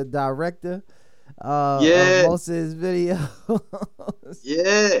him, the director. Of most of his videos.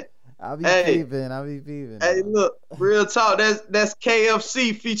 Yeah. I'll be peeping. Hey, look, real talk. That's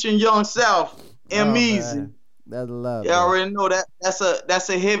KFC featuring Young South. Easy. Man. That's love. You already know that. That's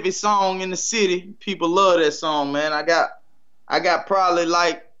a heavy song in the city. People love that song, man. I got probably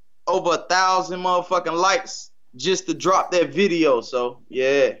like over 1,000 motherfucking likes just to drop that video. So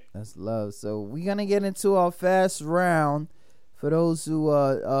yeah, that's love. So we're gonna get into our fast round. For those who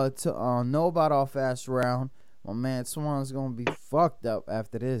know about our fast round, my man Swan's gonna be fucked up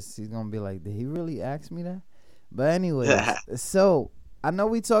after this. He's gonna be like, did he really ask me that? But anyways, so I know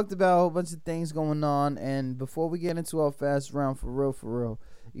we talked about a whole bunch of things going on, and before we get into our fast round, for real,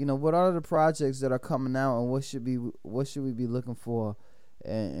 you know, what are the projects that are coming out, and what should we be looking for,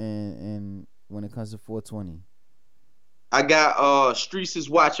 and when it comes to 420? I got Streets is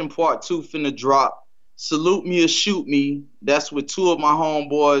Watching Part 2 finna drop. Salute Me or Shoot Me. That's with two of my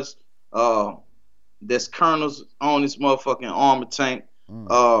homeboys. That's colonels on this motherfucking armor tank.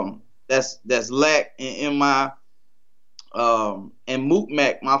 That's Lack and MI. And Mook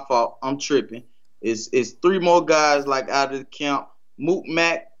Mac, my fault. I'm tripping. It's three more guys like out of the camp. Mook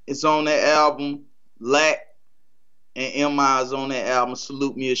Mac is on that album. Lack and MI is on that album.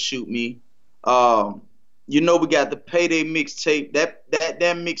 Salute Me or Shoot Me. You know, we got the Payday mixtape. That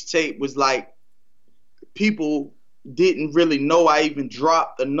mixtape was like, people didn't really know I even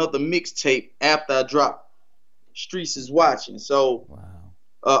dropped another mixtape after I dropped Streets is Watching. So,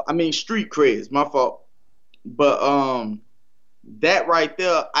 Street Creds, my fault. But that right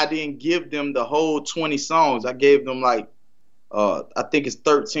there, I didn't give them the whole 20 songs. I gave them like, I think it's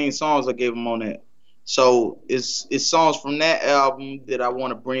 13 songs I gave them on that. So it's songs from that album that I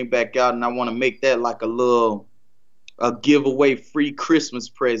want to bring back out, and I want to make that like a giveaway free Christmas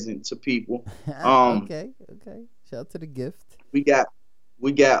present to people. Okay. Shout out to the gift. We got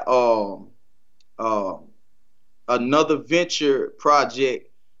another venture project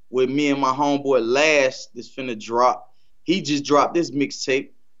with me and my homeboy Lash that's finna drop. He just dropped this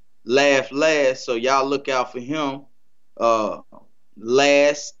mixtape, Laugh Last, so y'all look out for him.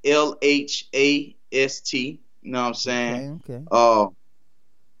 Last, LHAST, you know what I'm saying? Okay.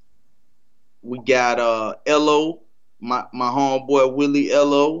 We got Elo, my homeboy Willie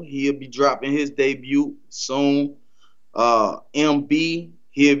Elo, he'll be dropping his debut soon. MB,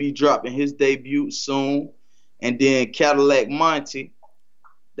 he'll be dropping his debut soon. And then Cadillac Monty,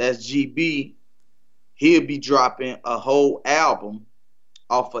 that's GB, he'll be dropping a whole album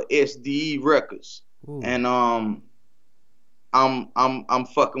off of SDE Records. Ooh. And I'm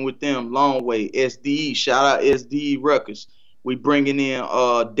fucking with them long way. SDE, shout out SDE Records. We bringing in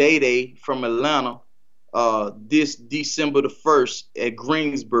Day Day from Atlanta this December the 1st at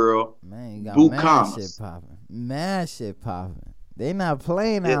Greensboro. Man, you got mad shit popping. They not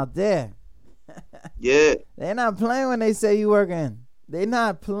playing out there. Yeah. They not playing when they say you working. They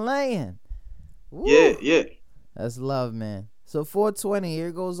not playing. Woo. Yeah. That's love, man. So 420,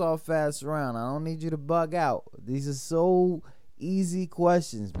 here goes our fast round. I don't need you to bug out. These are so easy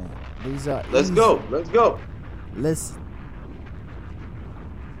questions, man. These are Let's easy. go. Listen.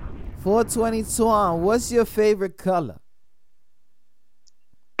 422 on. What's your favorite color?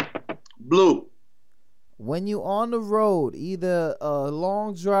 Blue. When you on the road, either a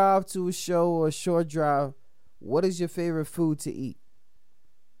long drive to a show or a short drive, what is your favorite food to eat?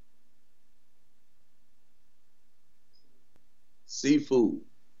 Seafood.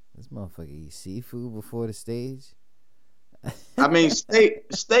 This motherfucker eat seafood before the stage. I mean,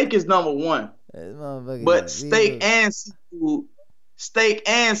 steak is number one. But steak and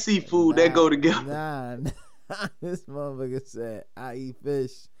seafood, that go together. Nah. This motherfucker said, I eat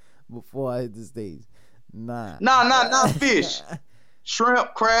fish before I hit the stage. Nah, not fish.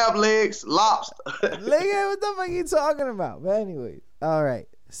 Shrimp, crab legs, lobster. Look at what the fuck you talking about. But anyway, all right.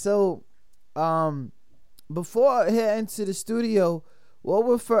 So, before I head into the studio, what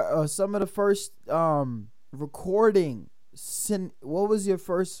were some of the first recording? What was your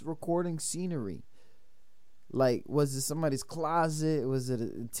first recording scenery? Like, was it somebody's closet? Was it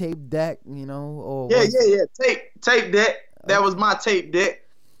a tape deck? You know? Or yeah. Tape deck. That was my tape deck.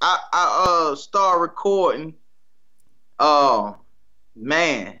 I started recording.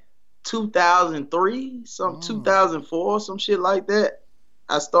 2003, 2004, some shit like that.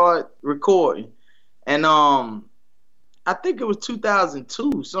 I started recording, and I think it was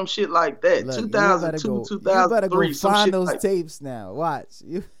 2002, some shit like that. Look, 2002, 2003. You better go find those tapes now. Watch.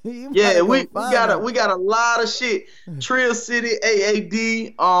 We got a lot of shit. Trill City,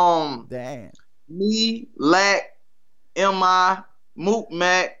 AAD, damn. Me, Lack, MI, Mook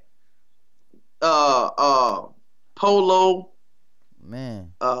Mac, Polo.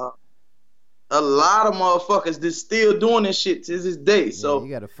 Man. A lot of motherfuckers that's still doing this shit to this day. Yeah, so you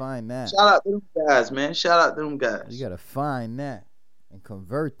gotta find that. Shout out to them guys, man. Shout out to them guys. You gotta find that and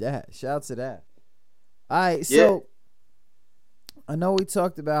convert that. Shout out to that. All right, so I know we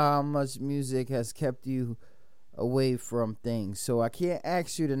talked about how much music has kept you away from things. So I can't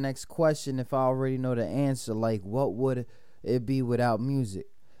ask you the next question if I already know the answer. Like, what would it be without music?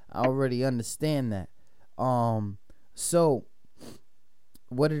 I already understand that. So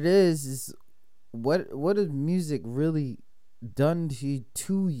what it is what has music really done to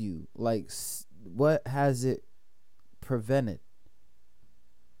you? Like, what has it prevented?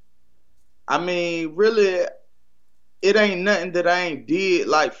 I mean, really, it ain't nothing that I ain't did,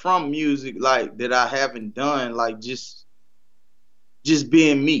 like, from music, like, that I haven't done, like, just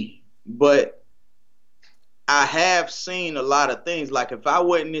being me. But I have seen a lot of things. Like, if I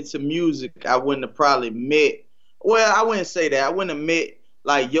wasn't into music, I wouldn't have probably met, well, I wouldn't say that. I wouldn't have met,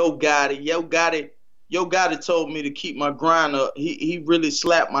 like, Yo Gotti. Yo Gotti told me to keep my grind up. He really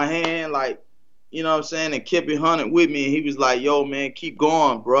slapped my hand, like, you know what I'm saying, and kept it 100 with me. And he was like, yo, man, keep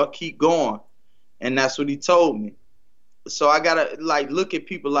going, bro. Keep going. And that's what he told me. So I got to, like, look at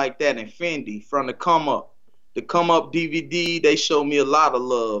people like that. And Fendi from the Come Up. The Come Up DVD, they showed me a lot of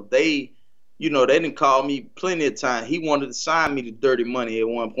love. They, you know, they didn't call me plenty of time. He wanted to sign me to Dirty Money at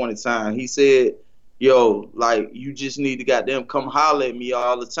one point in time. He said, yo, like, you just need to goddamn come holler at me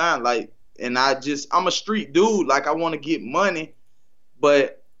all the time. Like, and I'm a street dude. Like, I want to get money,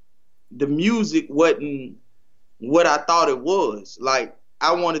 but the music wasn't what I thought it was. Like,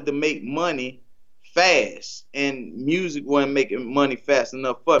 I wanted to make money fast, and music wasn't making money fast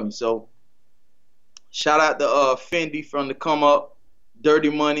enough for me. So shout out to Fendi from the Come Up,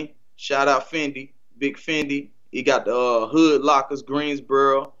 Dirty Money. Shout out Fendi, Big Fendi. He got the Hood Lockers,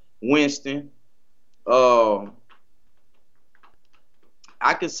 Greensboro, Winston. I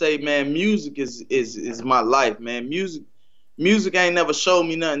could say, man, music is my life, man. Music ain't never showed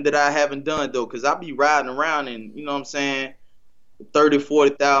me nothing that I haven't done, though, because I be riding around in, you know what I'm saying,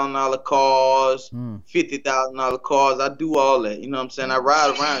 $30,000, $40,000 cars, $50,000 cars. I do all that, you know what I'm saying? I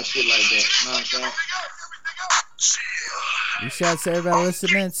ride around and shit like that, you know what I'm saying? We shout out to everybody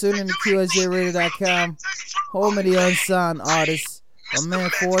listening. Tune in to QSJRadio.com. Home of the unsigned artists. My man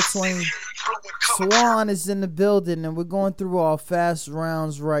 420 Swan is in the building, and we're going through our fast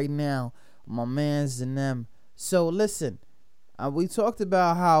rounds right now. My man's in them. So listen, we talked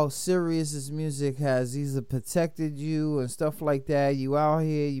about how serious this music has either protected you and stuff like that. You out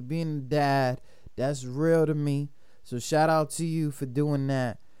here, you being a dad. That's real to me. So shout out to you for doing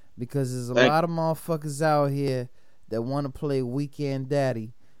that, because there's a lot of motherfuckers out here that want to play weekend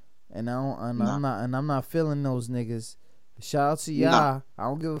daddy, and I'm not feeling those niggas. Shout out to y'all. I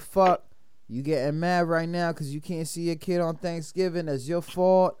don't give a fuck. You getting mad right now because you can't see your kid on Thanksgiving. That's your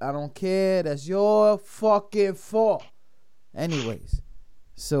fault. I don't care. That's your fucking fault. Anyways,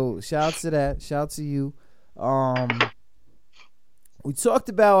 so shout out to that. Shout out to you. We talked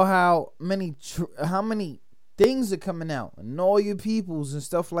about how many things are coming out, and all your peoples and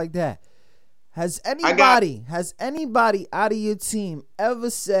stuff like that. Has anybody out of your team ever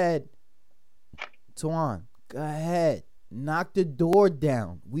said, Tuan, go ahead, knock the door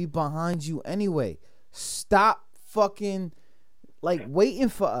down. We behind you anyway. Stop fucking like waiting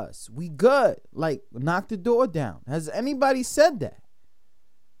for us. We good. Like, knock the door down. Has anybody said that?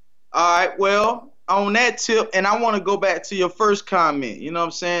 All right, well, on that tip, and I want to go back to your first comment, you know what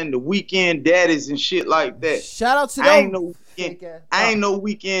I'm saying? The weekend daddies and shit like that. Shout out to them. I ain't no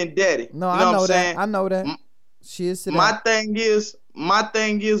weekend daddy. No, you know I know what I'm that. saying? I know that. She is today. My thing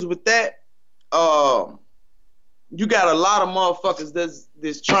is with that, you got a lot of motherfuckers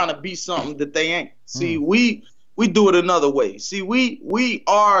that's trying to be something that they ain't. See, we do it another way. See, we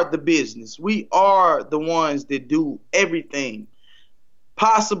are the business. We are the ones that do everything,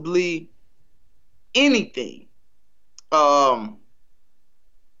 possibly anything. You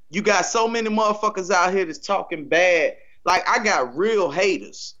got so many motherfuckers out here that's talking bad. Like, I got real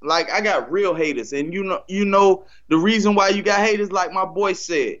haters. And you know the reason why you got haters, like my boy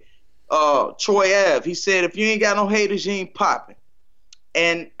said, Troy Ave, he said, if you ain't got no haters, you ain't popping.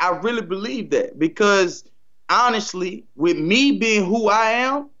 And I really believe that, because honestly, with me being who I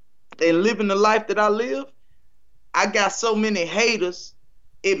am and living the life that I live, I got so many haters,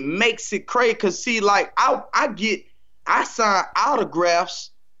 it makes it crazy. Cause see, like, I sign autographs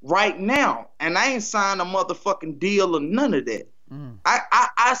right now, and I ain't signed a motherfucking deal or none of that.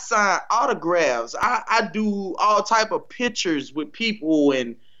 I sign autographs. I do all type of pictures with people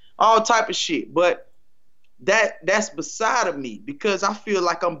and all type of shit. But that's beside of me, because I feel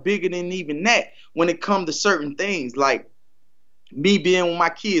like I'm bigger than even that when it comes to certain things. Like me being with my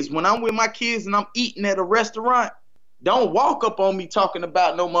kids. When I'm with my kids and I'm eating at a restaurant, don't walk up on me talking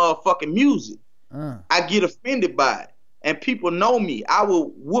about no motherfucking music. I get offended by it. And people know me. I will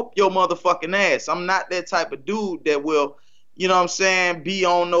whoop your motherfucking ass. I'm not that type of dude that will, you know what I'm saying, be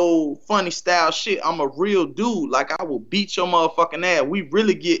on no funny style shit. I'm a real dude. Like, I will beat your motherfucking ass. We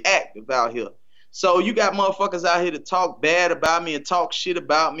really get active out here. So you got motherfuckers out here to talk bad about me and talk shit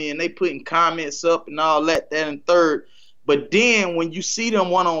about me, and they putting comments up and all that and third. But then when you see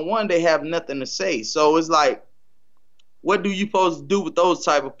them one-on-one, they have nothing to say. So it's like, what do you supposed to do with those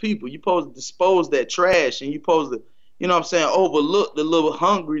type of people? You supposed to dispose that trash, and you supposed to, you know what I'm saying, overlook the little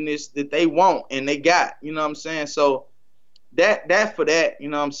hungriness that they want and they got, you know what I'm saying? So that for that, you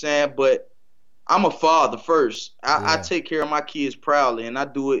know what I'm saying? But I'm a father first. I take care of my kids proudly, and I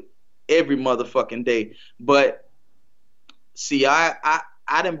do it every motherfucking day. But see, I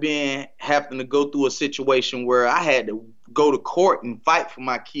done been having to go through a situation where I had to go to court and fight for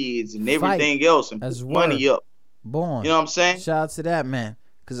my kids and everything else and put money up. Born. You know what I'm saying? Shout out to that, man.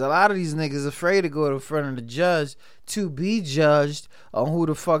 Because a lot of these niggas afraid to go to front of the judge to be judged on who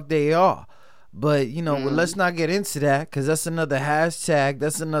the fuck they are. But, you know, well, let's not get into that, because that's another hashtag.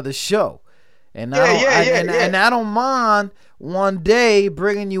 That's another show. And I don't mind one day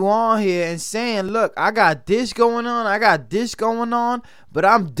bringing you on here and saying, look, I got this going on, but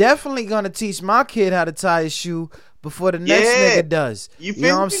I'm definitely going to teach my kid how to tie his shoe before the next nigga does. You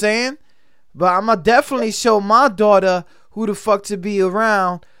know what I'm saying? But I'm going to definitely show my daughter who the fuck to be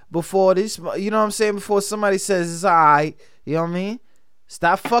around before this, you know what I'm saying? Before somebody says it's all right, you know what I mean?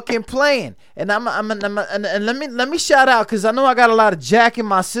 Stop fucking playing. And and let me shout out, because I know I got a lot of Jack in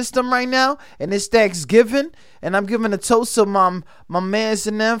my system right now, and it's Thanksgiving, and I'm giving a toast to my mans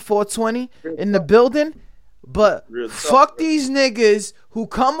and them 420 in the building. But fuck these niggas who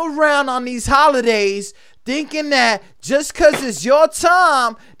come around on these holidays thinking that just because it's your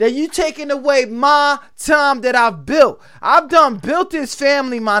time that you taking away my time that I've built. I've done built this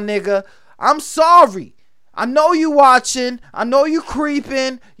family, my nigga. I'm sorry. I know you watching. I know you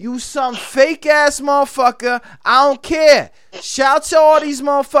creeping. You some fake ass motherfucker. I don't care. Shout to all these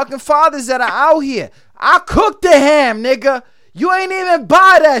motherfucking fathers that are out here. I cooked the ham, nigga. You ain't even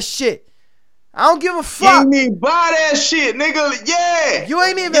buy that shit. I don't give a fuck. You ain't even buy that shit, nigga. Yeah. You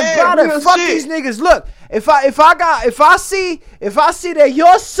ain't even buy that. Fuck these niggas. Look, if I see that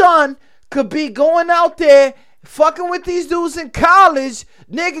your son could be going out there fucking with these dudes in college,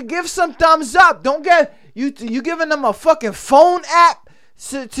 nigga, give some thumbs up. Don't get you giving them a fucking phone app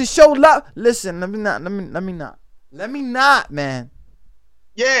to show love. Listen, let me not, man.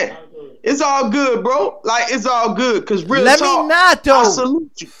 Yeah, it's all good, bro. Like, it's all good. Cause real let talk, me not though. I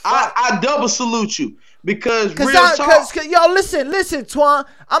salute you. I double salute you because real talk. Cause yo, listen, Twan.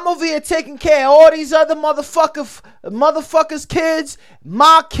 I'm over here taking care of all these other motherfuckers' kids,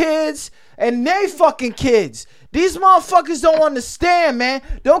 my kids, and they fucking kids. These motherfuckers don't understand, man.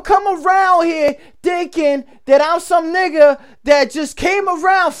 Don't come around here thinking that I'm some nigga that just came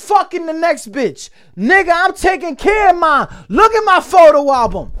around fucking the next bitch. Nigga, I'm taking care of mine. Look at my photo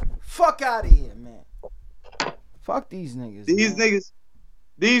album. Fuck out of here, man. Fuck these niggas.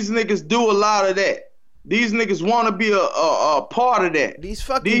 These niggas do a lot of that. These niggas want to be a part of that. These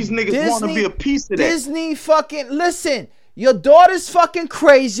niggas want to be a piece of that. Disney fucking, listen, your daughter's fucking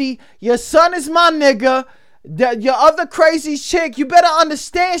crazy. Your son is my nigga. Your other crazy chick, you better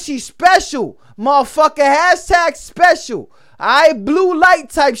understand she's special. Motherfucker, hashtag special. Alright, blue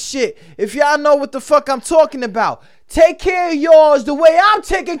light type shit. If y'all know what the fuck I'm talking about. Take care of yours the way I'm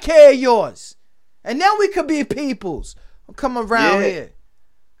taking care of yours. And then we could be peoples. Come around here.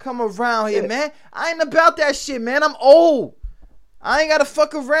 Come around here, man. I ain't about that shit, man. I'm old. I ain't gotta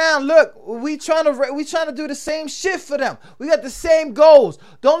fuck around. Look, we trying to do the same shit for them. We got the same goals.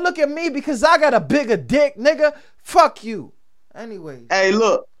 Don't look at me because I got a bigger dick, nigga. Fuck you. Anyways. Hey,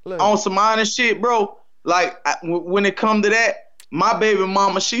 look. On some honest shit, bro. Like, when it come to that, my baby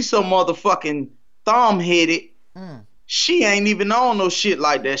mama, she so motherfucking thumb-headed. She ain't even on no shit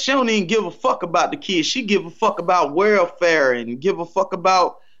like that. She don't even give a fuck about the kids. She give a fuck about welfare and give a fuck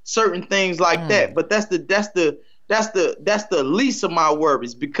about certain things like that. But that's the least of my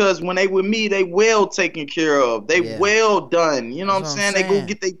worries, because when they with me, they well taken care of. They well done. You know what I'm saying? They go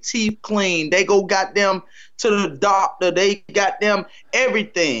get their teeth cleaned. They go goddamn to the doctor. They got them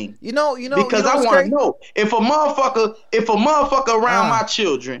everything. You know. Because I want to know if a motherfucker around my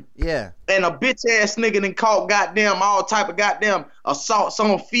children. Yeah. And a bitch ass nigga done caught goddamn all type of goddamn assaults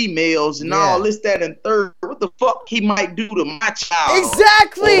on females and all this, that, and third. What the fuck he might do to my child?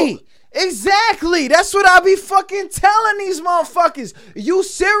 Exactly. That's what I be fucking telling these motherfuckers. You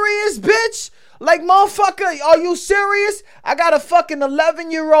serious, bitch? Like, motherfucker, are you serious? I got a fucking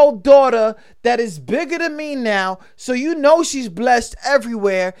 11-year-old daughter that is bigger than me now, so you know she's blessed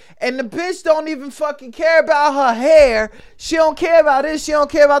everywhere, and the bitch don't even fucking care about her hair. She don't care about this, she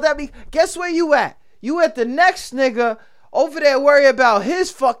don't care about that. Guess where you at? You at the next nigga over there worry about his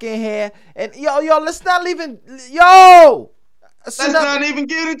fucking hair, and yo, let's not even, Let's not even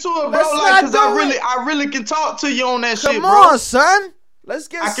get into it, bro. Like, cause I really can talk to you on that shit, bro. Come on, son. Let's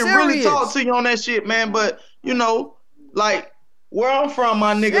get serious. I can really talk to you on that shit, man. But you know, like where I'm from,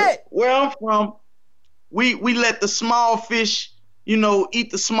 my nigga. Where I'm from, we let the small fish,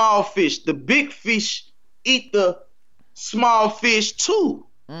 eat the small fish. The big fish eat the small fish too.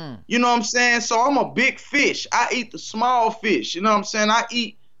 You know what I'm saying? So I'm a big fish. I eat the small fish. You know what I'm saying? I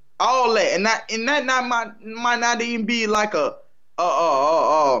eat all that, and that might not even be like a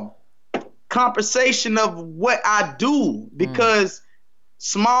compensation of what I do, because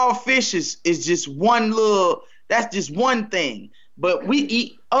small fish is just that's just one thing. But we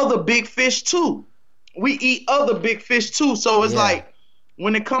eat other big fish too. So it's like,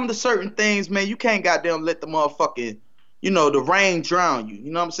 when it comes to certain things, man, you can't goddamn let the motherfucking, the rain drown you.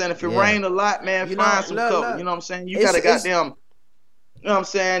 You know what I'm saying? If it rain a lot, man, find some cover. You know what I'm saying? You gotta goddamn, you know what I'm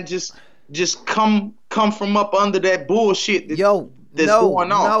saying? Just just come from up under that bullshit that's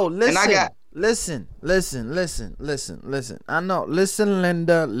going on. No, listen. And I got listen. I know. Listen,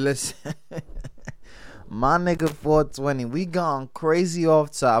 Linda. Listen. My nigga 420. We gone crazy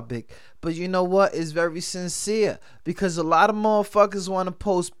off topic. But you know what? It's very sincere. Because a lot of motherfuckers want to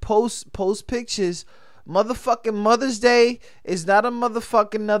post pictures. Motherfucking Mother's Day is not a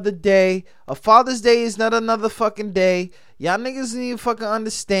motherfucking another day. A Father's Day is not another fucking day. Y'all niggas need to fucking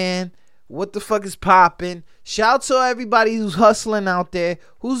understand what the fuck is popping. Shout out to everybody who's hustling out there,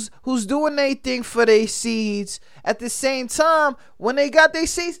 who's doing their thing for their seeds. At the same time, when they got their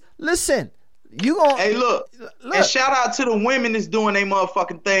seeds, listen, you gon' hey look, and shout out to the women that's doing their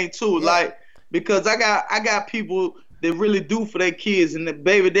motherfucking thing too. Yeah. Like, because I got people that really do for their kids, and the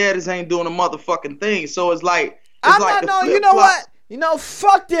baby daddies ain't doing a motherfucking thing. So it's like you know what? You know,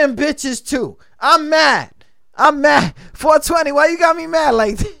 fuck them bitches too. I'm mad. 420. Why you got me mad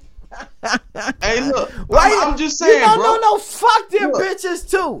like that? Hey, look. I'm just saying, bro. No. Fuck them bitches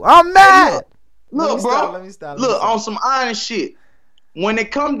too. I'm mad. Look, bro. Let me stop. Look, on some honest shit. When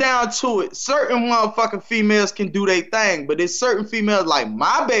it come down to it, certain motherfucking females can do their thing, but there's certain females like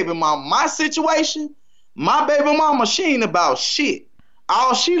my baby mama, my situation. My baby mama, she ain't about shit.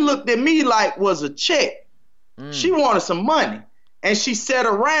 All she looked at me like was a check. She wanted some money. And she sat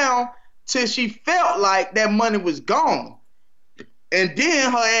around till she felt like that money was gone. And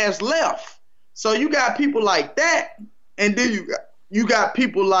then her ass left. So you got people like that. And then you got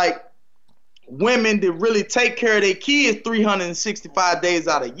people like women that really take care of their kids 365 days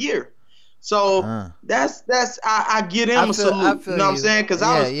out of the year. So that's I get him a salute. You know what I'm saying? Because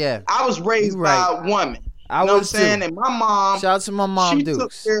I was raised by a woman. You know what I'm saying? And my mom, shout out to my mom, she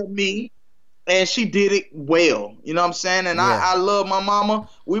took care of me, and she did it well. You know what I'm saying? And I love my mama.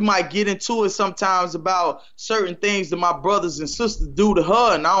 We might get into it sometimes about certain things that my brothers and sisters do to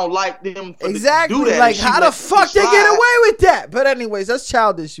her, and I don't like them for exactly to do that. Like, how the fuck they get away with that? But anyways, that's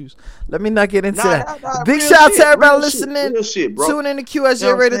child issues. Let me not get into that. Big shout out to everybody listening. Tune in to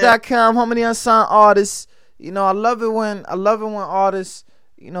QSJRadio.com. Home of the unsigned artists. You know, I love it when artists,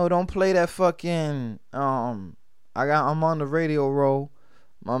 you know, don't play that fucking I'm on the radio roll.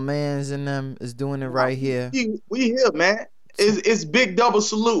 My mans and them is doing it right here. We here, man. It's big double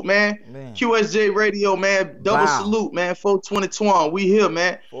salute, man. QSJ Radio, man. Double salute, man. 420. We here,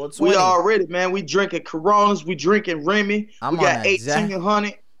 man. 420. We already, man. We drinking Coronas. We drinking Remy. We got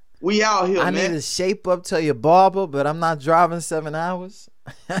 1800. We out here, man. I need to shape up to your barber, but I'm not driving 7 hours.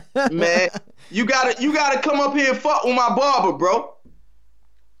 Man, you gotta come up here and fuck with my barber, bro.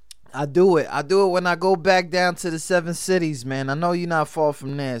 I do it when I go back down to the 7 cities, man. I know you're not far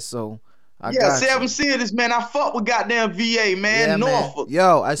from there, so I got 7 cities, man. I fuck with goddamn VA, man. Yeah, Norfolk. Man.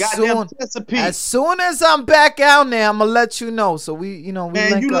 Yo, as soon as I'm back out there, I'm gonna let you know. So we man,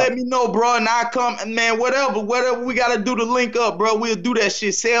 link you up. Let me know, bro, and I come, man. Whatever we gotta do to link up, bro. We'll do that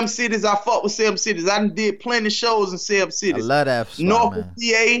shit. 7 cities. I fuck with 7 cities. I done did plenty of shows in 7 cities. I love that spot, Norfolk, man.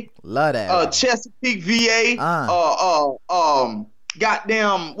 VA. Love that. Chesapeake, VA.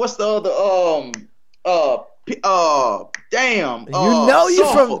 Goddamn, what's the other damn, you know you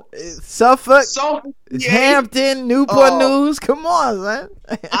from Suffolk, Hampton, Newport News. Come on, man.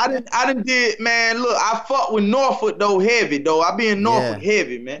 I done did, man. Look, I fuck with Norfolk though, heavy though. I be in Norfolk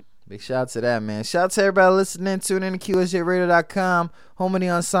heavy, man. Big shout out to that, man. Shout out to everybody listening. Tune in to QSJRadio.com. Home of the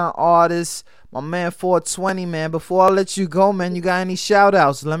unsigned artists. My man 420, man. Before I let you go, man, you got any shout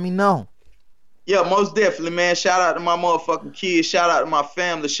outs? Let me know. Yeah, most definitely, man. Shout out to my motherfucking kids. Shout out to my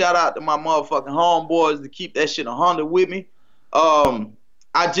family. Shout out to my motherfucking homeboys to keep that shit 100 with me.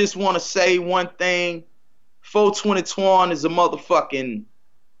 I just want to say one thing. 420 is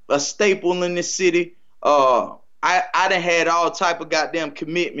a staple in this city. I done had all type of goddamn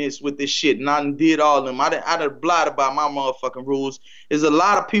commitments with this shit, and I done did all of them. I done blotted by my motherfucking rules. There's a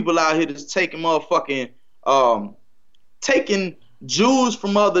lot of people out here that's taking motherfucking taking jewels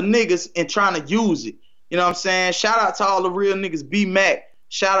from other niggas and trying to use it. You know what I'm saying? Shout out to all the real niggas. B Mac.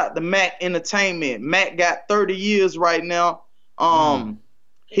 Shout out to Mac Entertainment. Mac got 30 years right now.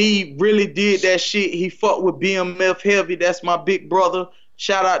 He really did that shit. He fucked with BMF heavy. That's my big brother.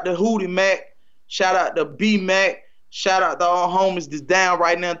 Shout out to Hootie Mac. Shout out to B Mac. Shout out to all homies that's down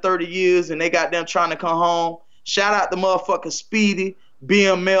right now 30 years and they got them trying to come home. Shout out to motherfucking Speedy,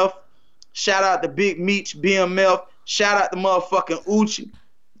 BMF. Shout out to Big Meech, BMF. Shout out to motherfucking Uchi.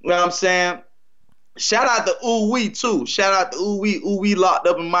 You know what I'm saying? Shout out to Uwe too. Shout out to Uwe. Uwe locked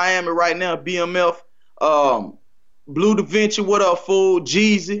up in Miami right now, BMF. Blue Da Vinci, what up, fool?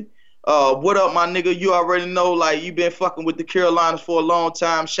 Jeezy. What up, my nigga? You already know, like, you been fucking with the Carolinas for a long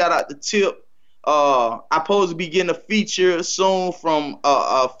time. Shout out to Tip. I supposed to be getting a feature soon from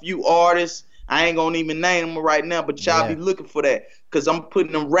a few artists. I ain't gonna even name them right now, but y'all be looking for that because I'm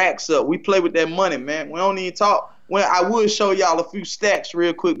putting them racks up. We play with that money, man. We don't even talk. Well, I would show y'all a few stacks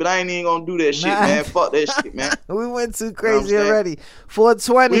real quick, but I ain't even gonna do that shit, man. Fuck that shit, man. We went too crazy already.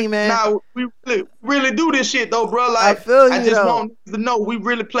 420, man. Nah, we really do this shit though, bro. Like, I feel you, I just though. want to know we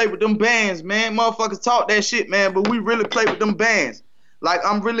really play with them bands, man. Motherfuckers talk that shit, man, but we really play with them bands. Like,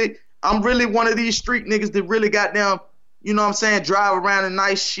 I'm really one of these street niggas that really got down, you know what I'm saying, drive around in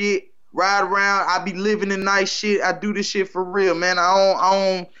nice shit, ride around. I be living in nice shit. I do this shit for real, man.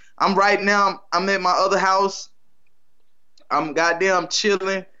 I'm right now, I'm at my other house. I'm goddamn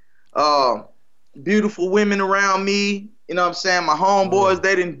chilling. Beautiful women around me. You know what I'm saying? My homeboys,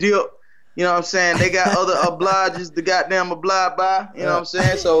 they didn't dip. You know what I'm saying? They got other obliges to goddamn oblige by. You know what I'm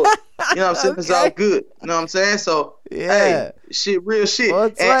saying? So, you know what I'm saying? It's all good. You know what I'm saying? So, hey, shit, real shit.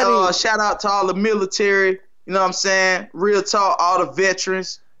 And shout out to all the military. You know what I'm saying? Real talk, all the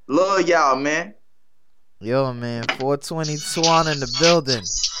veterans. Love y'all, man. Yo, man, 420 Twan in the building.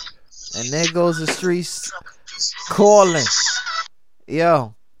 And there goes the streets calling.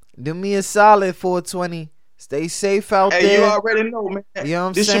 Yo, do me a solid, 420. Stay safe out there. Hey, you already know, man. You know what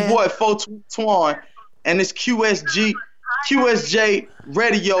I'm this saying? Your boy, 420 Twan, and it's QSJ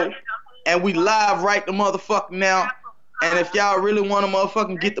Radio, and we live right the motherfucker now. And if y'all really want to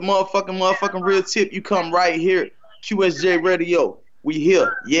motherfucking get the motherfucking real tip, you come right here, QSJ Radio. We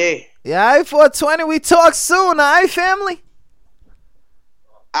here, yeah. Yeah, all right, 420. We talk soon, all right, family?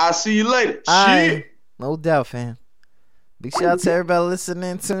 I'll see you later. Shit. No doubt, fam. Big shout out to everybody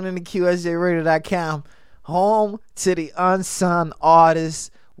listening. Tune in to QSJRadio.com. Home to the unsung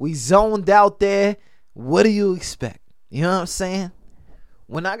artists. We zoned out there. What do you expect? You know what I'm saying?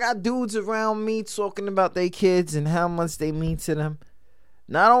 When I got dudes around me talking about their kids and how much they mean to them,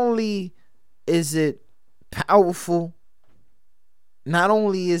 not only is it powerful, not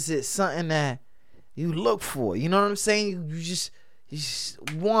only is it something that you look for, you know what I'm saying? You just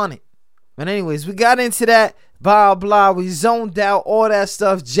want it. But anyways, we got into that. Blah, blah. We zoned out. All that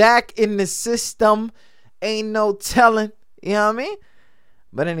stuff. Jack in the system. Ain't no telling. You know what I mean?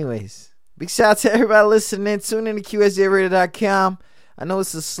 But anyways, big shout out to everybody listening. Tune in to QSJRadio.com. I know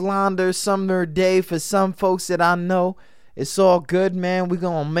it's a summer day for some folks that I know. It's all good, man. We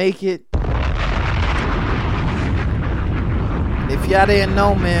gonna make it. If y'all didn't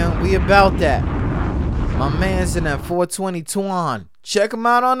know, man, we about that. My man's in that 420 Twan. Check him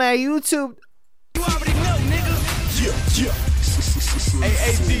out on that YouTube. You already know, nigga. Yeah.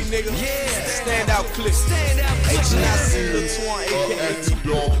 AAD, nigga. Yeah. Stand out clip. Stand out clip. HNIC, Lil Twan, a.k.a.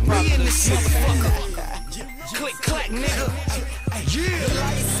 We in this motherfucker. Click, clack, nigga. Yeah. The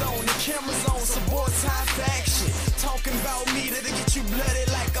lights on, the camera's on, some boy time for action. Talking about me, that'll get you blooded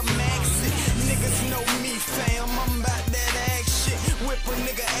like a maxi. Niggas know me, fam. I'm about that action. Whip a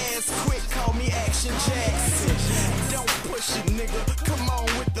nigga ass quick, call me Action Jackson. Don't push it, nigga. Come on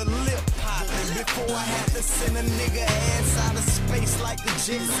with the lip pop. Before I have to send a nigga ass out of space like the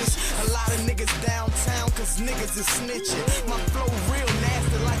Jetsons. A lot of niggas downtown, cause niggas is snitching. My flow real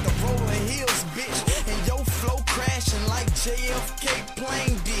nasty like the rolling hills, bitch. And your flow crashing like JFK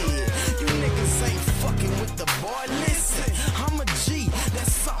plane did. You niggas ain't fucking with the boy. Listen, I'm a G.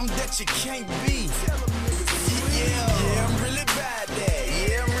 That's something that you can't be. Yeah, I'm really bad there.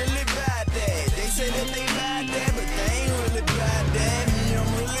 Yeah, I'm really bad there. They say that they bad there, but they ain't really bad there. Me, I'm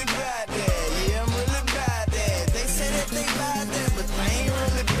really bad there. Yeah, I'm really bad there. They say that they bad there, but they ain't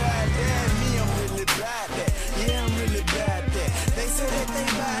really bad there. Me, I'm really bad there. Yeah, I'm really bad there. They say that they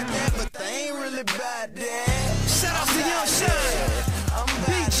bad there, but they ain't really bad there. Shout out to Young Shine,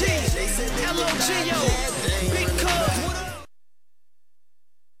 BG, LOGO, Big Cub.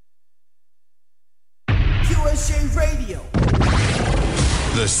 QSJ Radio.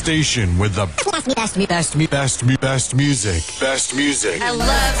 The station with the best music. Best music. I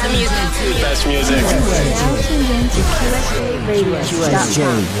love the music. Best music. QSJ.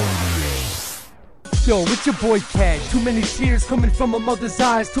 Yo, it's your boy Cat. Too many tears coming from a mother's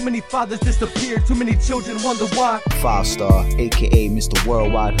eyes. Too many fathers disappeared. Too many children wonder why. 5-star, aka Mr.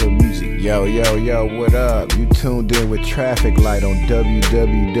 Worldwide Hood Music. Yo, what up? You tuned in with Traffic Light on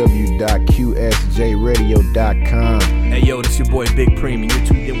www.qsjradio.com. Hey yo, this your boy Big Preem, and you're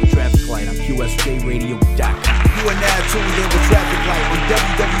tuned in with Traffic Light on QSJRadio.com. You are now tuned in with Traffic Light on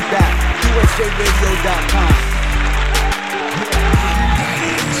www.qsjradio.com.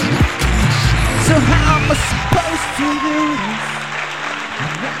 So how am I supposed to do this?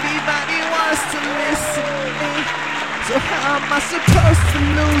 Everybody wants to listen to me. So how am I supposed to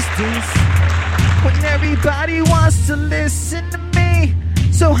lose this? When everybody wants to listen to me.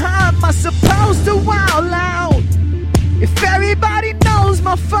 So how am I supposed to wow out if everybody knows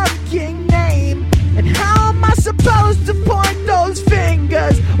my fucking name? And how am I supposed to point those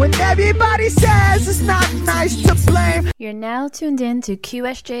fingers when everybody says it's not nice to blame? You're now tuned in to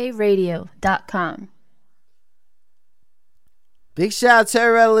QSJRadio.com. Big shout out to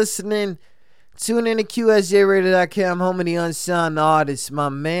everybody listening. Tune in to QSJRadio.com, home of the unsigned artists. My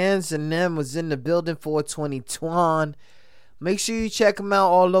mans and them was in the building, 420 Twan. Make sure you check them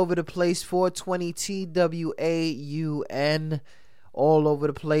out all over the place, 420 TWAUN, all over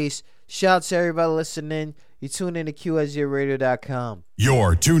the place. Shout out to everybody listening. You tune in to QSJRadio.com.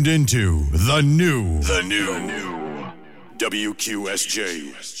 You're tuned into the new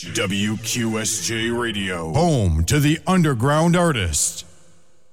WQSJ Radio, home to the underground artist.